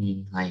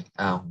many like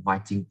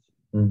writing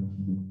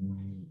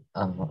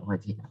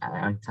writing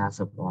class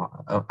of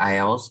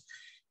IELTS,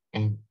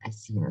 and I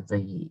see that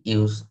they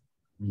use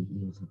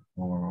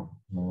more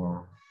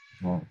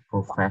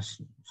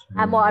professional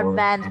More words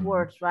advanced and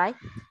words, right?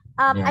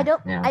 I yeah,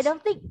 don't I yes.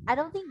 don't think I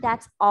don't think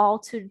that's all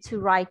to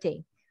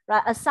writing,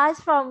 right? Aside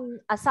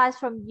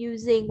from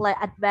using like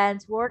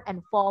advanced word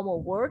and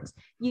formal words,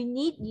 you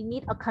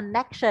need a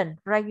connection,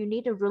 right? You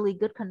need a really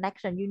good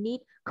connection. You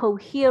need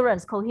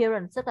coherence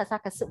tức là sao,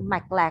 cái sự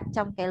mạch lạc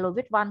trong cái lối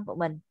viết văn của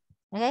mình.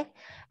 Okay,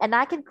 and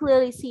I can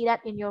clearly see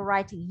that in your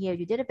writing here.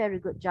 You did a very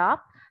good job.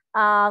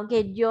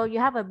 Okay, you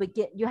have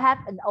you have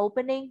an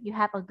opening, you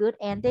have a good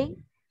ending,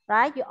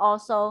 right? You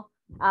also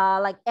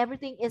like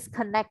everything is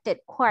connected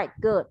quite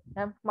good.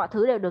 Mọi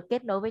thứ đều được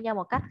kết nối với nhau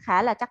một cách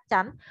khá là chắc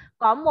chắn.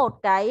 Có một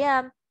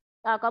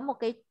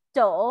cái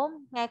chỗ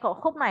nghe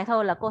khúc này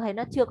thôi là cô thấy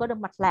nó chưa có được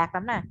mạch lạc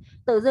lắm nè.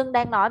 Tự dưng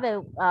đang nói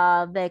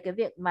về cái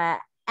việc mà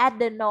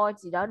adenoid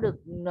gì đó được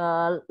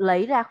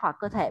lấy ra khỏi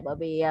cơ thể, bởi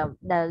vì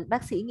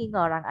bác sĩ nghi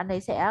ngờ rằng anh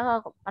ấy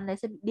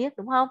sẽ bị điếc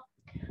đúng không?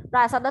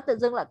 Rồi sau đó tự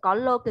dưng lại có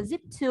Localizip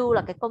 2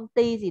 là cái công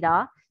ty gì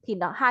đó, thì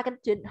hai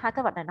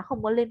cái vật này nó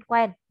không có liên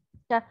quan,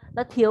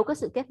 nó thiếu cái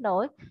sự kết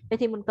nối. Vậy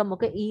thì mình cần một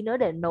cái ý nữa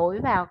để nối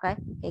vào cái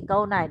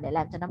câu này để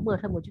làm cho nó mượt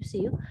hơn một chút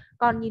xíu.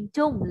 Còn nhìn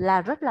chung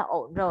là rất là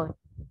ổn rồi.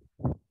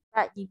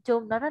 Right, nhìn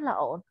chung nó rất là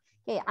ổn.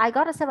 Okay, I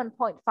got a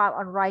 7.5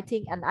 on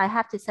writing, and I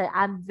have to say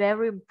I'm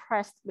very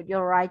impressed with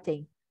your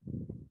writing.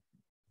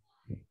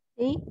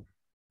 See?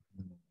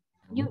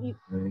 You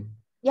Really.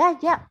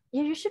 yeah,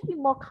 you should be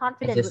more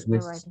confident with your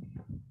Wish writing.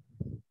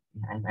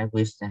 I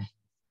wish I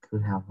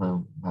could have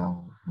about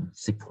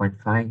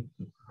 6.5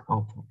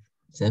 or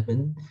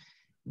 7.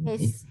 Okay,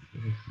 If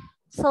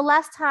so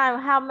last time,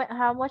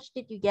 how much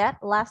did you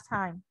get last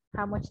time?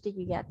 How much did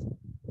you get?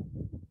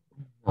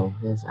 oh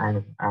yes,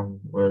 I'm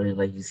really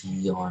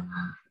lazy on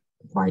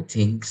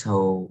writing,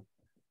 so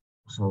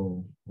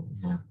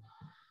yeah.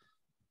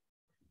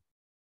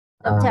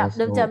 Don't tell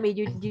So me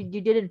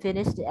you didn't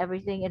finish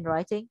everything in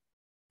writing.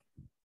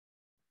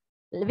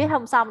 Viết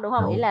không xong đúng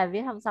không? Ý no, là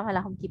viết không xong hay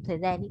là không kịp thời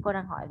gian, ý cô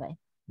đang hỏi vậy.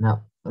 no,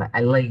 like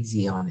I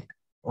lazy on it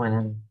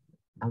when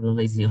I'm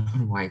lazy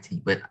on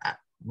writing, but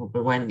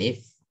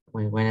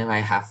whenever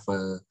I have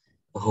a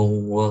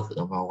homework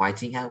about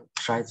writing, I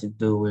try to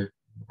do it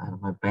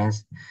my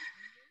best.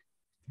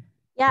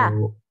 Yeah.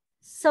 So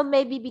So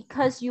maybe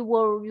because you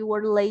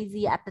were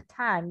lazy at the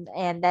time,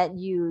 and that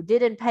you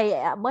didn't pay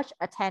much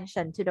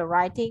attention to the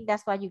writing,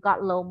 that's why you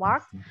got low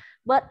marks.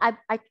 But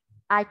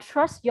I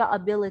trust your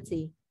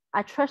ability.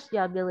 I trust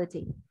your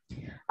ability.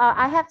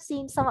 I have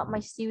seen some of my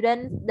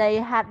students, they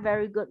had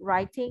very good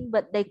writing,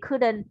 but they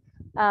couldn't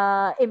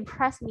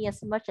impress me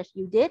as much as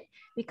you did,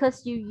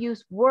 because you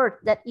use words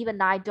that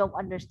even I don't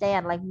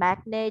understand, like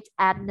magnet,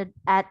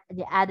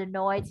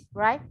 adenoids,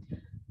 right?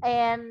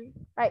 And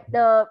right,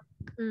 the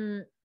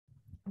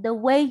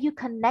way you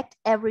connect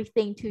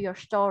everything to your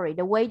story,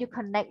 the way you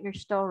connect your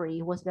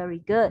story was very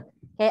good.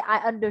 Okay,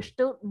 I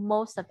understood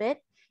most of it.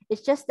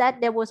 It's just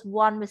that there was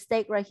one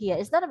mistake right here.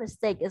 It's not a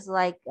mistake, it's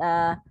like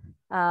uh,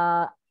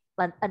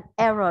 an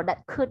error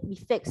that could be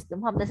fixed,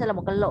 đúng không? Đây sẽ là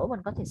một cái lỗi mình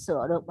có thể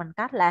sửa được bằng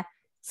cách là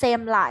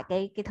xem lại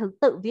cái thứ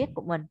tự viết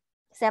của mình,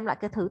 xem lại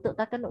cái thứ tự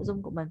các cái nội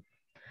dung của mình.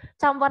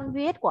 Trong văn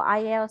viết của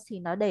IELTS thì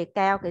nó đề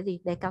cao cái gì?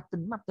 Đề cao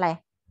tính mạch lè,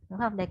 đúng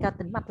không? Đề cao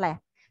tính mạch lè.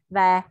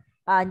 Và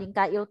những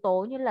cái yếu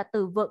tố như là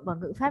từ vựng và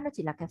ngữ pháp nó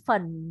chỉ là cái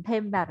phần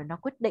thêm vào để nó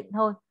quyết định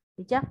thôi,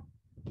 được chưa?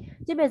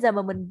 Chứ bây giờ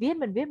mà mình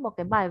viết một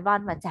cái bài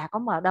văn mà chả có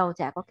mở đầu,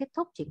 chả có kết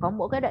thúc, chỉ có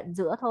mỗi cái đoạn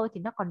giữa thôi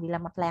thì nó còn gì là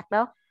mạch lạc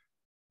đâu.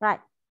 Right.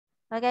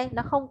 Ok,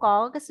 nó không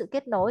có cái sự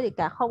kết nối gì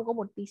cả, không có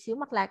một tí xíu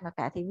mạch lạc nào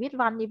cả, thì viết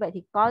văn như vậy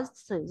thì có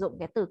sử dụng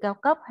cái từ cao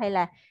cấp hay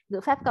là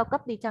ngữ pháp cao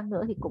cấp đi chăng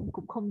nữa thì cũng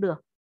không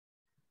được,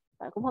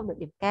 cũng không được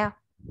điểm cao.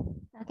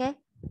 Ok,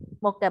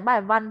 một cái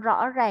bài văn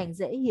rõ ràng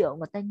dễ hiểu,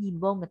 người ta nhìn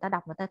vô, người ta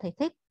đọc, người ta thấy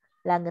thích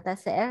là người ta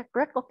sẽ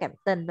rất có cảm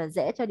tình và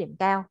dễ cho điểm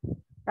cao.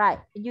 Right,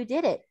 you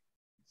did it.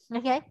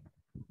 Okay,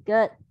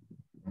 good.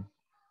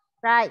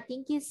 Right,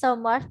 thank you so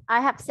much.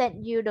 I have sent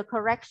you the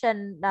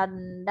correction that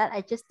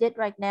I just did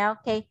right now.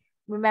 Okay,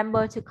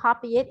 remember to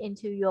copy it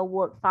into your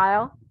Word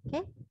file.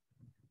 Okay.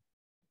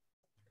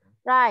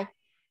 Right.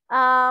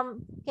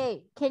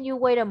 Okay, can you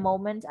wait a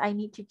moment? I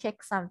need to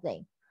check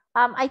something.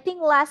 I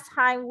think last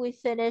time we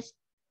finished.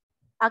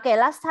 Okay,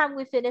 last time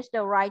we finished the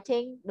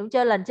writing. Đúng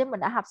chưa? Lần trước mình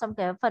đã học xong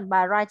cái phần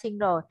bài writing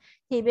rồi.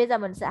 Thì bây giờ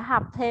mình sẽ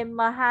học thêm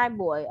 2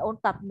 buổi ôn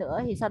tập nữa.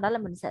 Thì sau đó là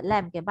mình sẽ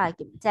làm cái bài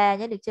kiểm tra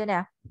nhé. Được chưa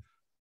nào?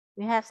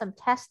 We have some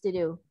tests to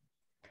do.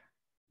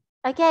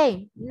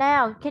 Okay,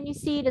 now can you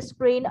see the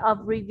screen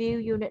of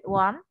review unit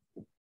 1?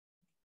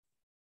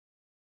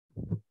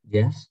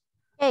 Yes.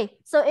 Okay,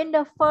 so in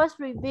the first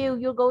review,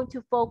 you're going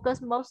to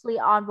focus mostly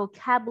on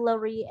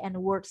vocabulary and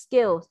word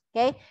skills.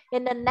 Okay,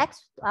 in the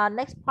next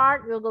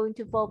part, you're going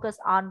to focus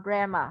on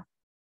grammar.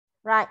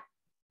 Right.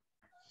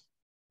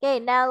 Okay,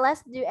 now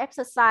let's do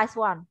exercise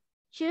 1.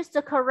 Choose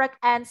the correct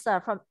answer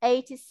from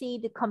A to C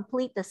to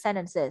complete the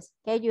sentences.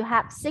 Okay, you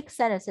have 6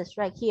 sentences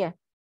right here.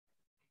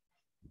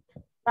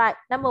 Right,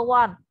 number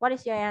 1, what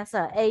is your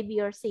answer? A,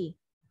 B, or C?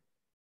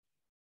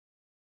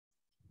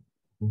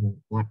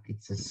 What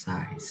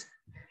exercise?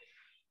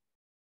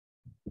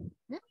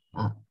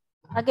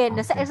 Again,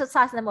 the Okay.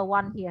 exercise number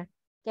 1 here.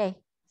 Okay,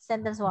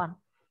 sentence 1.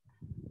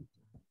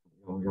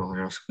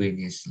 Your screen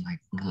is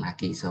like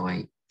lucky, so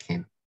I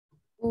can't.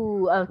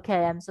 Ooh,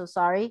 okay, I'm so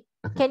sorry.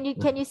 Okay.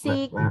 Can you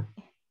see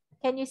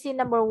can you see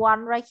number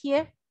 1 right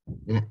here?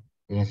 Yeah.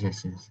 Yes.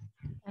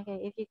 Okay,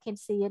 if you can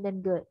see it,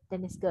 then good.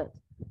 Then it's good.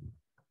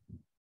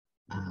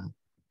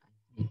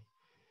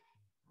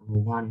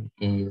 One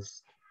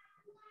is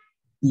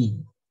B.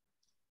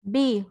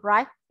 B,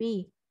 right?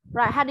 B.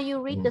 Right. How do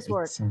you read this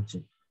word?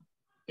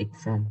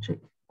 Eccentric.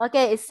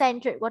 Okay,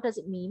 eccentric. What does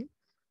it mean?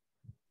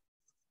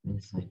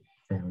 It's like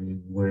very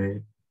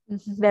weird.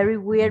 Very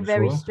weird,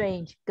 very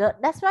strange. Good.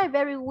 That's right.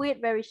 Very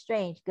weird, very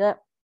strange. Good.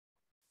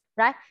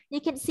 Right.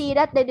 You can see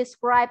that they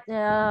describe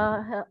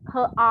her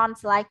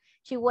aunt like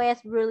she wears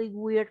really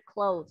weird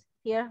clothes.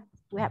 Here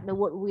we have the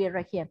word weird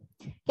right here.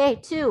 Okay,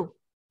 2.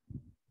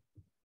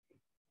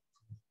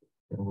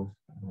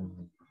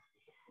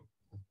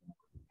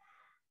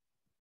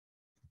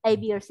 A,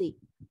 B, or C?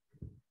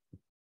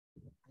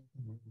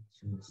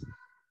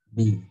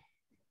 B.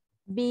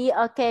 B,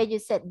 okay, you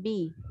said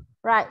B.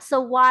 Right,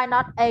 so why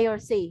not A or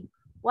C?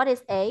 What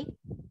is A?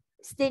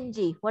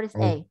 Stingy, what is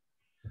A?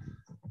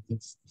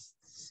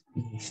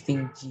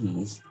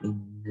 Stingy is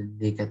in the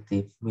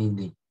negative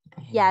meaning.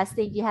 Yeah,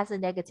 stingy has a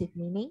negative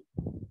meaning.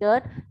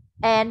 Good.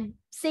 And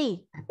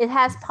C, it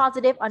has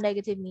positive or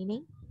negative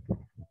meaning?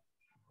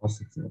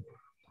 Positive.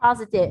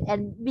 Positive.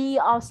 And B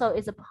also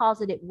is a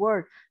positive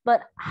word.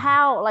 But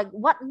how, like,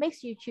 what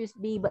makes you choose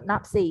B but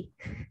not C?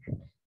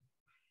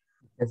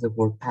 There's the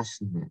word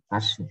passionate.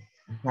 Passion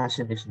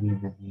is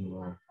mean that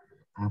you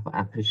have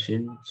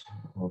appreciation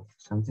of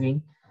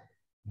something.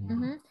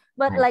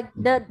 But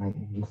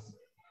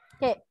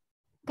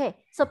okay,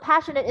 so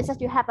passionate is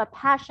that you have a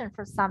passion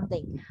for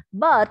something.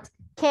 But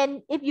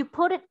if you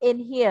put it in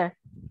here,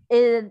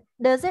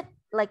 does it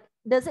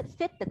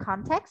fit the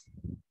context?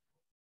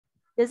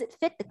 Does it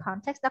fit the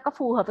context? Nó có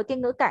phù hợp với cái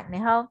ngữ cảnh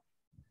này không?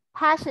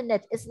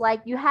 Passionate is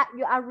like you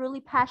are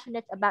really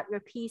passionate about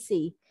your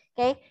PC.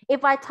 Okay,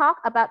 if I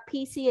talk about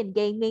PC and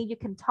gaming, you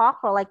can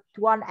talk for like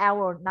 1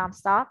 hour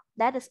nonstop.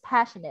 That is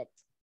passionate.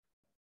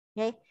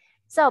 Okay,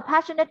 so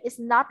passionate is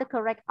not the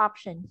correct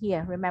option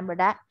here. Remember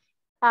that.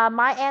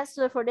 My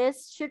answer for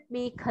this should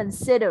be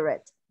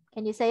considerate.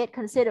 Can you say it?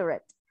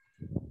 Considerate.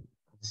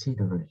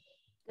 Considerate.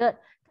 Good.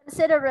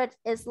 Considerate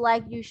is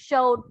like you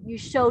show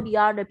the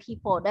other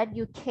people that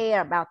you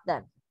care about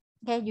them.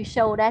 Okay, you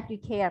show that you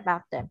care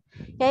about them.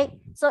 Okay,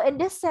 so in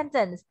this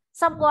sentence,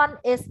 someone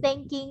is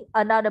thanking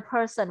another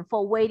person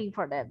for waiting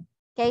for them.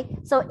 Okay,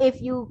 so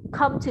if you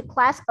come to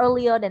class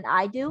earlier than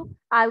I do,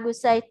 I would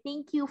say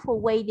thank you for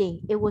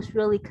waiting. It was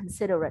really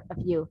considerate of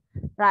you.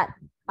 Right.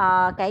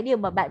 Cái điều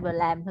mà bạn vừa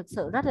làm thực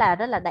sự rất là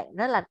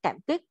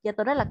cảm kích, cho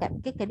tôi rất là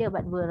cảm kích cái điều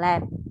bạn vừa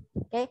làm.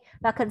 Okay.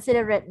 Và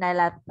considerate này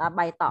là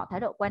bày tỏ thái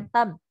độ quan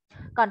tâm.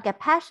 Còn cái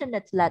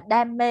passionate là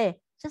đam mê.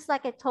 Just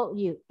like I told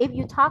you, if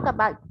you talk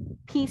about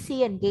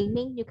PC and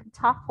gaming, you can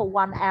talk for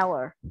 1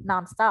 hour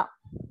non-stop.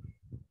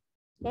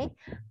 Okay,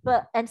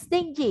 but and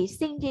stingy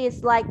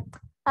is like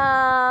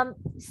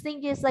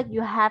stingy is like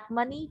you have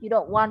money, you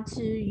don't want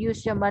to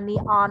use your money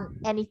on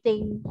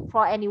anything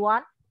for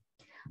anyone,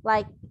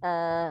 like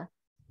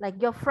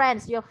your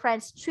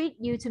friends treat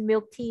you to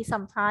milk tea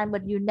sometime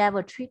but you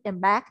never treat them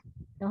back,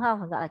 đúng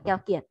không, gọi là keo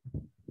kiệt.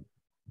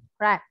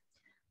 Right.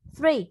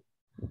 3.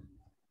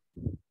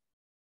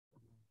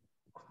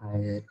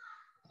 Quiet.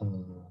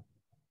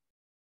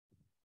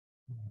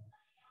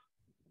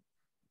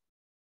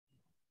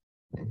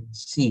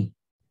 C.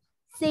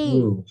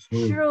 C.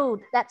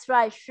 Shrewd. That's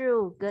right,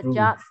 shrewd. Good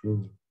job.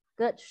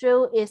 Good.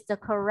 True is the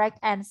correct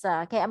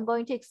answer. Okay, I'm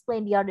going to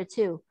explain the other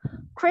two.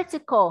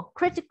 Critical.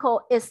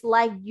 Critical is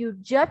like you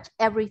judge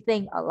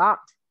everything a lot.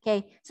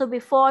 Okay, so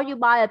before you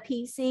buy a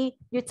PC,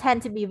 you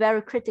tend to be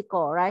very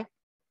critical, right?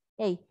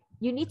 Hey,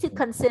 you need to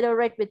consider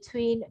it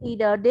between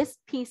either this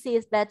PC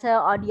is better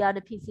or the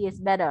other PC is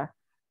better.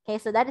 Okay,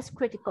 so that is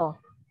critical.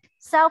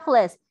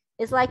 Selfless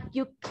is like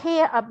you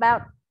care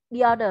about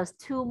the others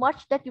too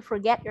much that you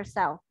forget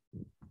yourself.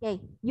 Okay,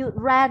 you'd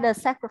rather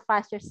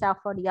sacrifice yourself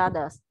for the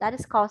others. That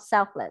is called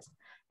selfless.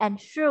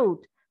 And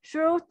shrewd.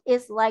 Shrewd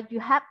is like you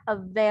have a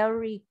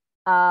very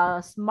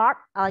smart,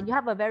 you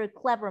have a very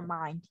clever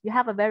mind. You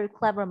have a very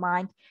clever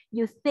mind.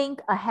 You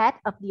think ahead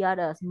of the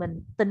others.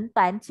 Mình tính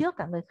toán trước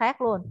cả người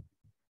khác luôn.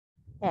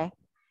 Okay.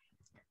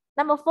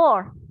 Number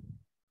 4.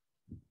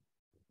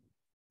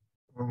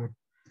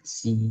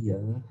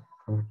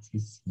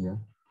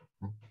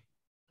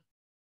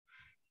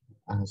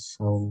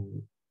 So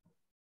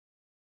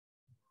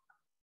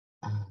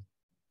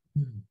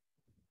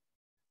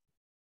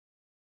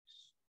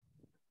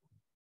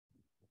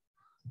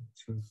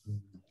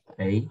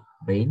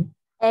vain.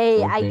 Hey,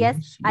 So I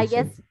guess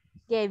vain,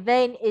 yeah,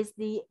 vain is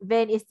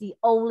the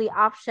only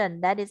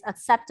option that is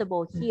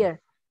acceptable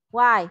here.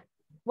 Why?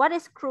 What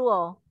is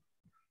cruel?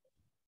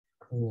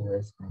 Cruel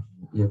is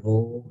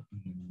evil.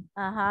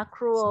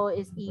 Cruel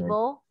is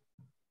evil.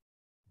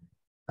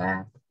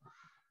 Bad.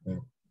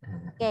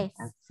 Okay.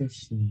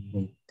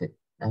 Affectionated.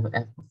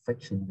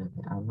 Affectionate.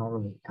 I don't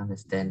really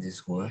understand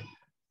this word.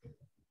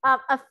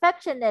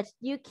 Affectionate,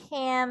 you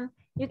can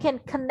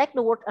connect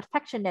the word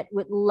affectionate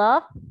with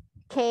love,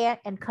 care,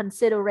 and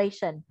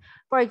consideration.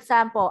 For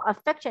example,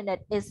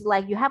 affectionate is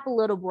like you have a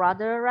little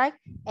brother, right?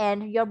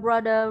 And your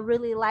brother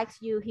really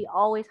likes you. He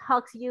always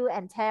hugs you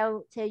and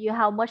tell you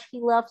how much he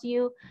loves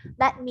you.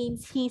 That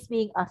means he's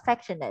being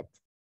affectionate.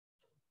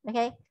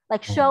 Okay,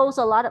 like shows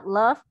a lot of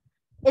love.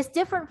 It's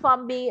different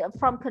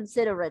from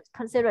considerate.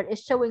 Considerate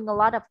is showing a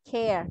lot of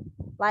care,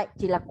 like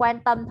chỉ là quan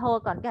tâm thôi,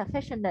 còn cái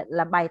affectionate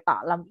là bày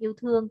tỏ lòng yêu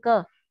thương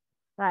cơ.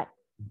 Right.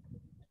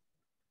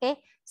 Okay,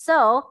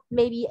 so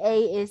maybe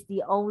A is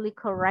the only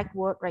correct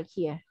word right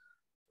here.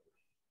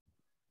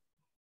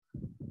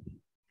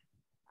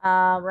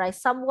 Right,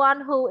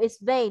 someone who is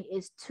vain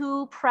is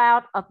too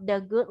proud of their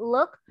good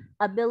look,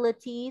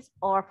 abilities,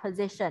 or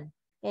position.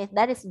 Okay,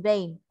 that is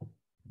vain.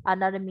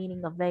 Another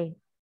meaning of vain.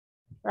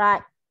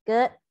 Right,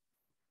 good.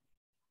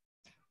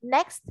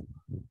 Next,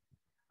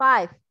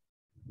 5.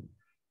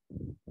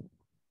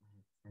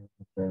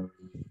 Very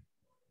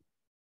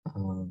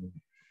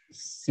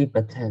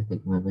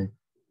sympathetic women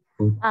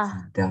who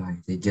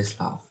die. They just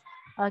laugh.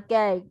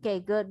 Okay,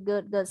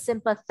 good.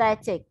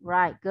 Sympathetic,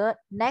 right, good.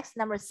 Next,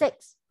 number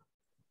 6.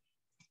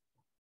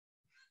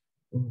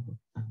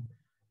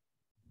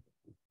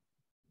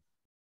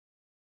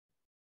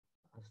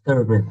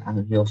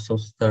 Stubborn. You're so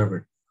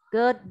stubborn.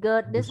 Good.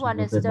 This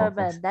one is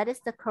stubborn. That is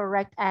the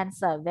correct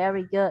answer.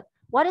 Very good.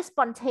 What is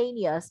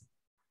spontaneous?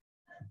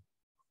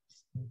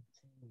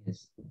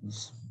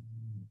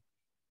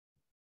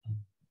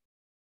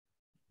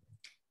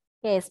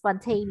 Okay,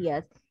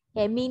 spontaneous.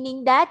 Okay,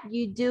 meaning that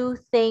you do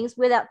things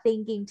without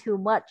thinking too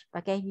much.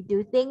 Okay, you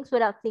do things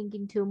without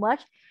thinking too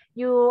much.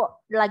 You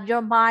like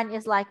your mind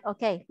is like,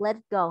 okay, let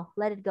it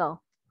go.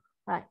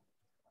 Right.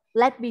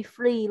 Let be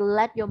free,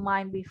 let your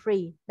mind be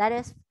free. That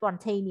is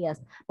spontaneous.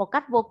 Một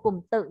cách vô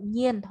cùng tự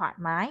nhiên, thoải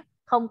mái,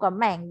 không có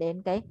màng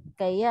đến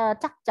cái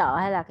trắc trở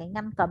hay là cái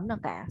ngăn cấm nào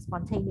cả.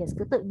 Spontaneous,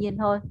 cứ tự nhiên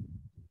thôi.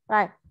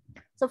 Right.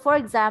 So for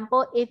example,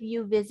 if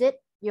you visit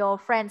your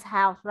friend's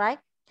house, right?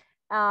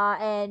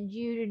 And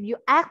you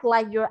act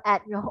like you're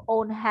at your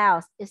own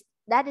house,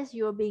 that is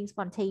you're being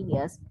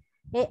spontaneous.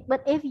 Okay?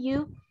 But if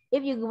you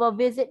go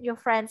visit your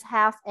friend's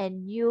house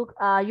and you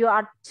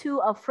are too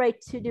afraid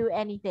to do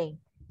anything,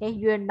 okay,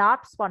 you're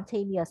not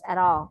spontaneous at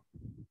all.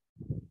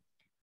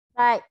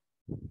 Right.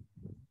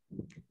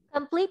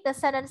 Complete the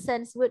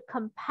sentence with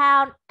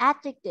compound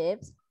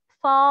adjectives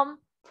formed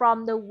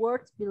from the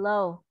words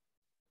below.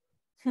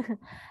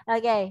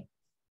 Okay.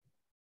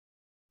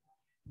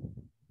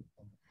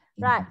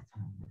 Right.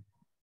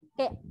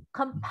 Okay.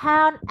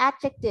 Compound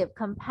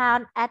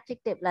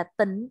adjective là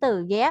tính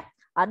từ ghép.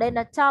 Ở đây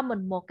nó cho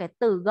mình một cái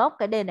từ gốc,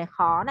 cái đề này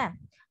khó nè.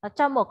 Nó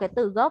cho một cái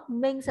từ gốc,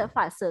 mình sẽ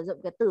phải sử dụng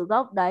cái từ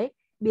gốc đấy,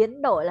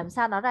 biến đổi làm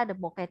sao nó ra được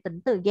một cái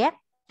tính từ ghép.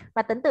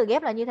 Và tính từ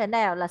ghép là như thế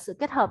nào? Là sự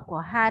kết hợp của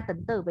hai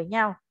tính từ với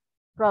nhau.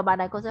 Rồi bài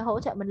này cô sẽ hỗ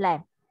trợ mình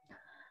làm.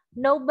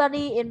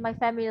 Nobody in my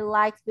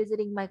family likes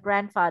visiting my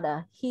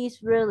grandfather. He's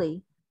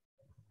really.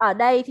 Ở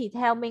đây thì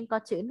theo mình có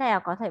chữ nào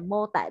có thể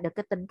mô tả được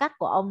cái tính cách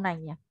của ông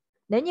này nhỉ?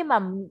 Nếu như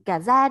mà cả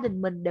gia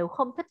đình mình đều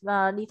không thích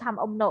đi thăm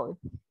ông nội,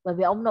 bởi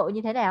vì ông nội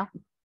như thế nào?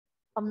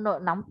 Ông nội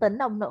nóng tính,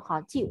 ông nội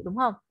khó chịu đúng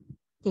không?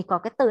 Thì có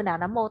cái từ nào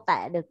nó mô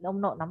tả được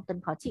ông nội nóng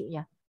tính khó chịu nhỉ?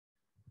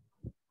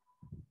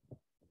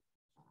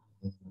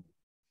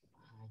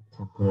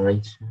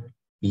 Temperature,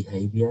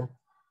 behavior.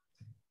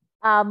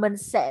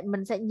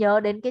 Mình sẽ nhớ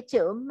đến cái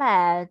chữ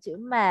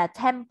mà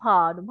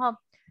temper đúng không?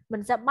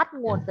 Mình sẽ bắt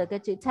nguồn từ cái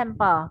chữ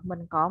temper.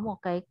 Mình có một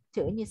cái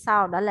chữ như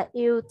sau, đó là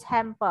ill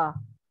temper.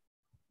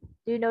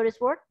 Do you know this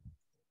word?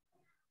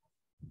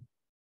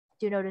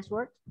 Do you know this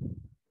word?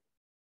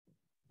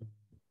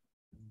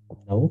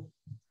 No.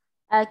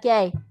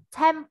 Okay,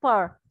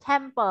 temper.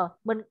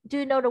 Do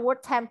you know the word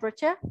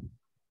temperature?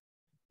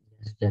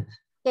 Yes.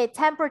 Okay,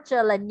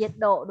 temperature là nhiệt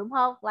độ đúng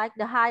không? Like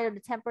the higher the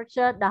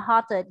temperature, the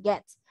hotter it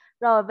gets.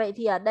 Rồi vậy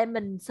thì ở đây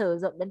mình sử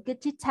dụng đến cái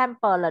chữ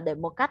temper là để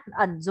một cách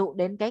ẩn dụ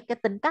đến cái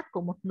tính cách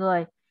của một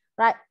người.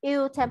 Right,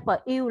 ill temper,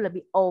 ill là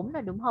bị ốm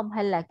này đúng không?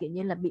 Hay là kiểu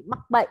như là bị mắc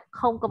bệnh,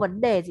 không có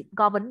vấn đề gì,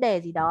 có vấn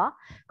đề gì đó.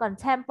 Còn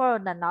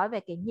temper là nói về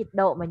cái nhiệt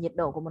độ, mà nhiệt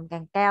độ của mình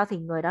càng cao thì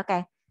người đó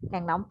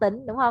càng nóng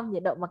tính đúng không?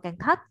 Nhiệt độ mà càng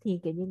thấp thì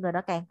kiểu như người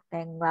đó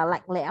càng là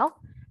lạnh lẽo.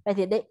 Vậy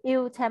thì đây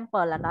ill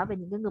temper là nói về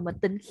những cái người mà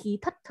tính khí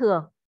thất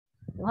thường,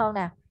 đúng không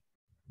nào?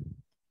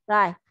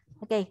 Rồi,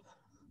 ok.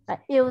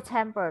 Ill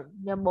temper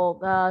là một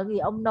vì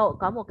ông nội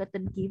có một cái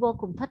tính khí vô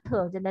cùng thất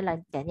thường, cho nên là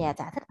cả nhà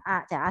chả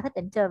ai thích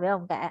đến chơi với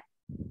ông cả.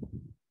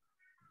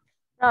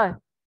 Rồi,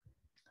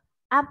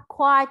 I'm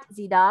quite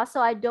gì đó,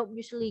 so I don't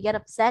usually get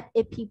upset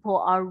if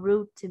people are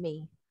rude to me.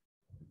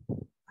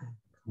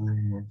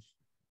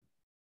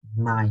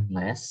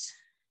 Mindless.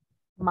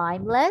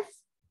 Mindless.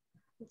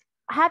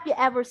 Have you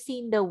ever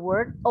seen the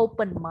word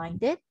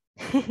open-minded?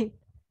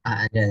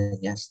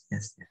 Yes.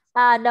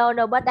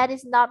 No, but that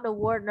is not the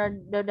word.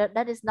 No,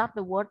 that is not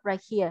the word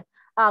right here.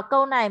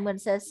 Câu này mình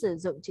sẽ sử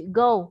dụng chữ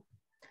go.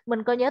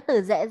 Mình có nhớ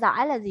từ dễ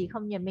dãi là gì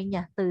không nhỉ Minh nhỉ?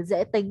 Từ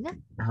dễ tính á.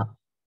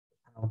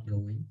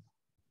 Outgoing.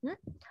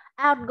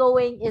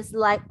 Outgoing is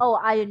like, oh,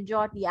 I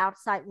enjoy the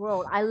outside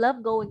world. I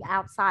love going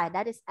outside.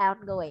 That is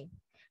outgoing.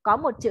 Có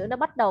một chữ nó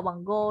bắt đầu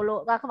bằng go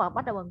luôn. Không phải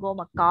bắt đầu bằng go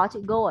mà có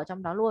chữ go ở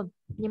trong đó luôn.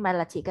 Nhưng mà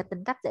là chỉ cái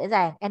tính cách dễ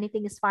dàng.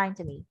 Anything is fine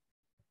to me.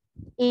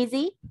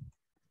 Easy.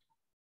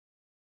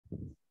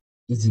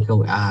 Easy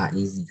going.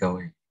 Easy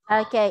going.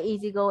 Ok,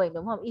 easy going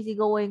đúng không? Easy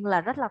going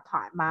là rất là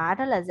thoải mái,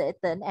 rất là dễ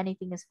tính.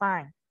 Anything is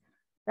fine.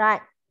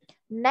 Right.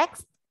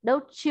 Next,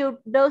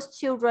 those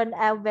children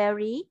are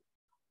very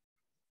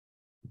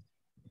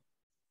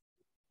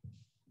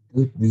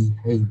Good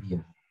behavior.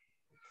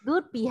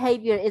 good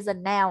behavior is a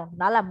noun.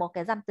 Nó là một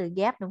cái danh từ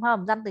ghép đúng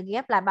không? Danh từ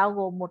ghép là bao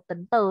gồm một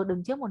tính từ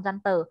đứng trước một danh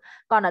từ.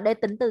 Còn ở đây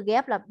tính từ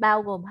ghép là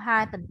bao gồm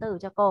hai tính từ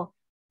cho cô.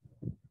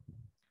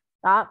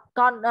 Đó,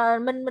 còn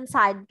mình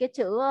xài cái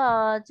chữ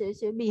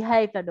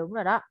behave là đúng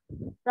rồi đó.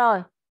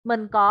 Rồi,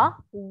 mình có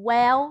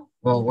well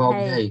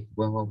behave.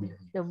 Well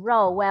behaved. Đúng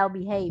rồi, well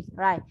behave.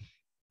 Right.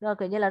 Rồi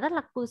kiểu như là rất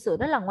là cư xử,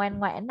 rất là ngoan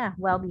ngoãn nè,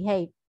 well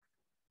behave.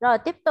 Rồi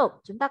tiếp tục,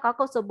 chúng ta có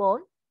câu số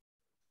 4.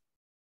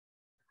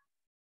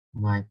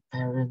 My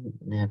parents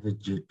never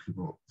judge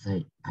people.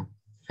 They are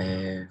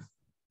fair.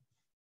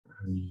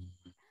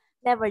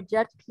 Never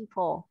judge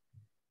people.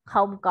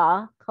 Không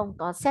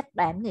có xét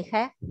đoán người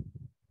khác.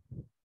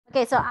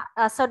 Okay,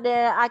 so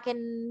there I can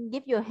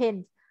give you a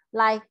hint,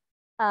 like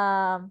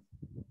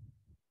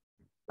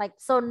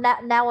so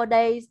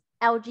nowadays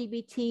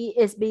LGBT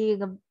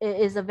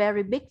is a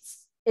very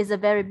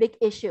big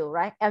issue,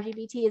 right?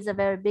 LGBT is a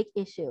very big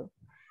issue,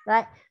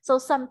 right? So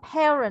some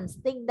parents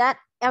think that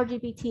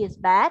LGBT is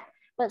bad,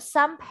 but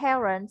some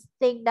parents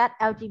think that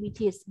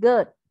LGBT is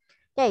good.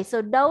 Okay,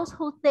 so those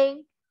who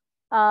think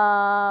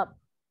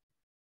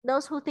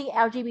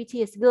LGBT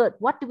is good,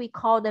 what do we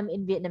call them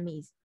in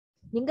Vietnamese?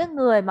 Những cái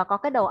người mà có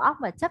cái đầu óc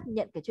mà chấp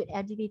nhận cái chuyện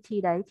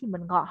LGBT đấy thì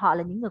mình gọi họ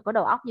là những người có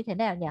đầu óc như thế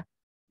nào nhỉ?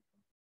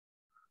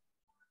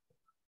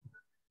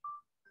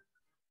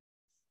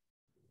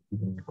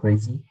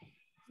 Crazy?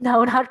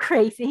 No, not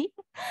crazy.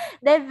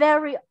 They're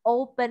very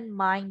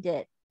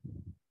open-minded.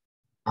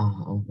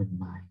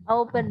 Open-minded.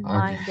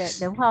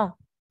 Open-minded, đúng không?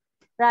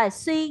 Rồi,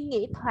 suy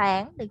nghĩ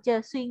thoáng, được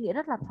chưa? Suy nghĩ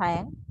rất là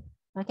thoáng.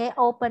 Ok,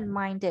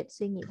 open-minded,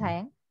 suy nghĩ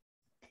thoáng.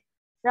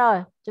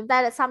 Rồi, chúng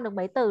ta đã xong được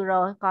mấy từ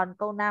rồi. Còn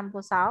câu 5,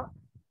 câu 6.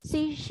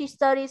 She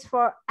studies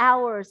for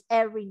hours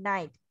every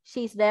night.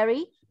 She's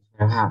very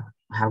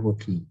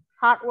hardworking.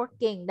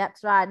 Hardworking,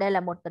 that's right. Đây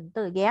là một tính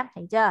từ ghép,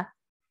 thấy chưa?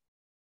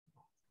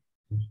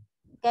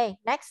 Okay,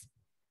 next.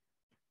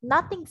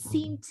 Nothing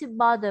seemed to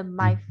bother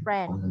my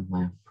friend.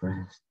 My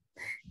friend.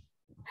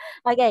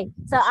 Okay,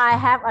 so I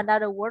have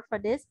another word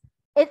for this.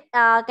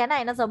 Cái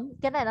này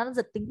nó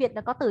dịch tiếng Việt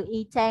nó có từ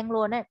y chang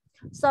luôn ấy.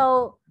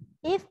 So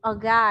if a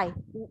guy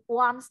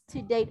wants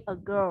to date a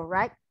girl,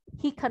 right?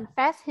 He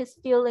confessed his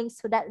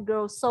feelings to that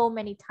girl so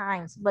many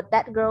times, but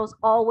that girl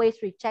always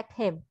reject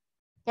him.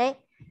 Okay,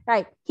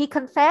 right? He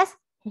confessed,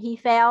 he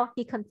failed.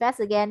 He confessed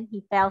again, he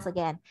fails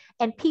again.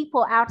 And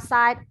people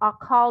outside are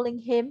calling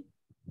him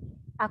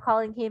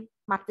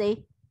mặt gì?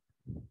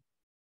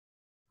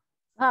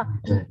 Rồi.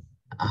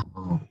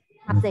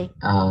 Mặt gì?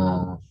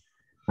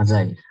 Mặt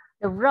dày.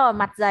 Đúng rồi,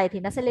 mặt dày thì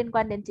nó sẽ liên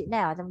quan đến chữ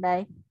nào ở trong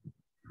đây?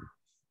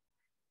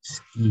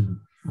 Skin.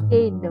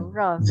 Skin, đúng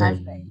rồi, mặt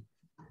Dày. dày.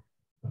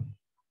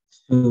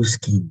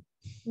 Skin.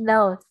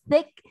 No,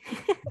 thick.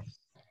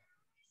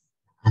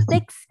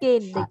 Thick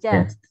skin, được chưa?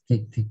 Yes,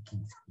 thick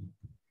skin.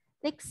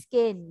 Thick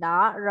skin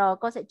đó. Rồi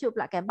cô sẽ chụp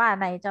lại cái bài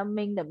này cho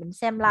Minh để mình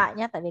xem lại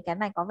nhé, tại vì cái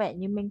này có vẻ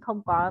như Minh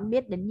không có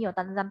biết đến nhiều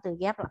tính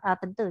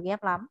từ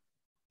ghép lắm.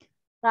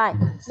 Rồi,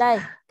 Yes. đây,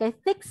 cái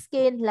thick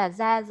skin là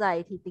da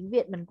dày thì tiếng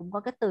Việt mình cũng có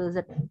cái từ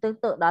dịch tương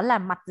tự đó là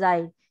mặt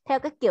dày. Theo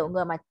cái kiểu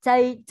người mà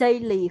chây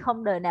lì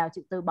không đời nào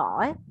chịu từ bỏ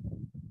ấy.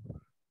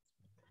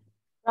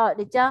 Rồi,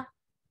 được chưa?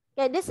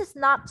 Okay, this is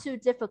not too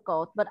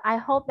difficult, but I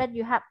hope that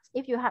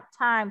if you have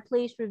time,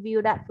 please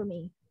review that for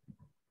me.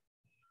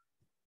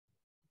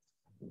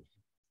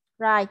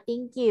 Right,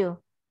 thank you.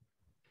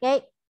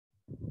 Okay,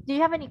 do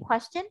you have any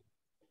question?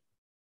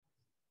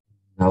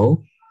 No.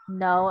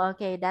 No,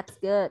 okay, that's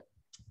good.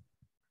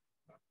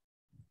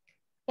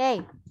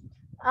 Okay,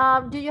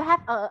 do you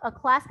have a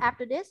class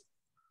after this?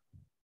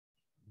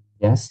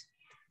 Yes.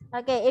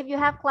 Okay, if you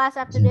have class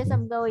after this,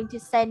 I'm going to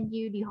send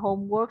you the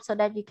homework so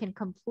that you can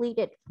complete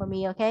it for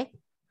me, okay?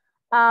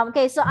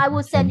 Okay, so I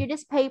will send you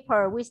this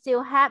paper. We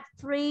still have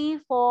 3,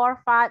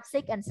 4, 5,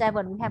 6, and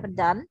 7 we haven't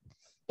done.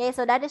 Okay,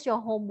 so that is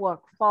your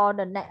homework for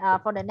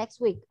the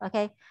next week,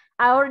 okay?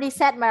 I already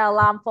set my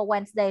alarm for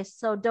Wednesday,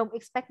 so don't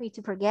expect me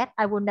to forget.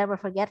 I will never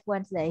forget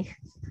Wednesday.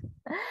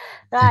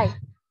 Right,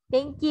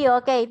 thank you.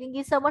 Okay, thank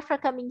you so much for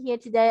coming here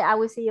today. I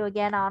will see you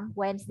again on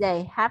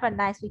Wednesday. Have a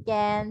nice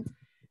weekend.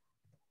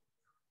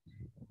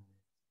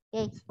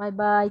 Okay, bye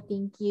bye.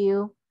 Thank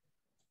you.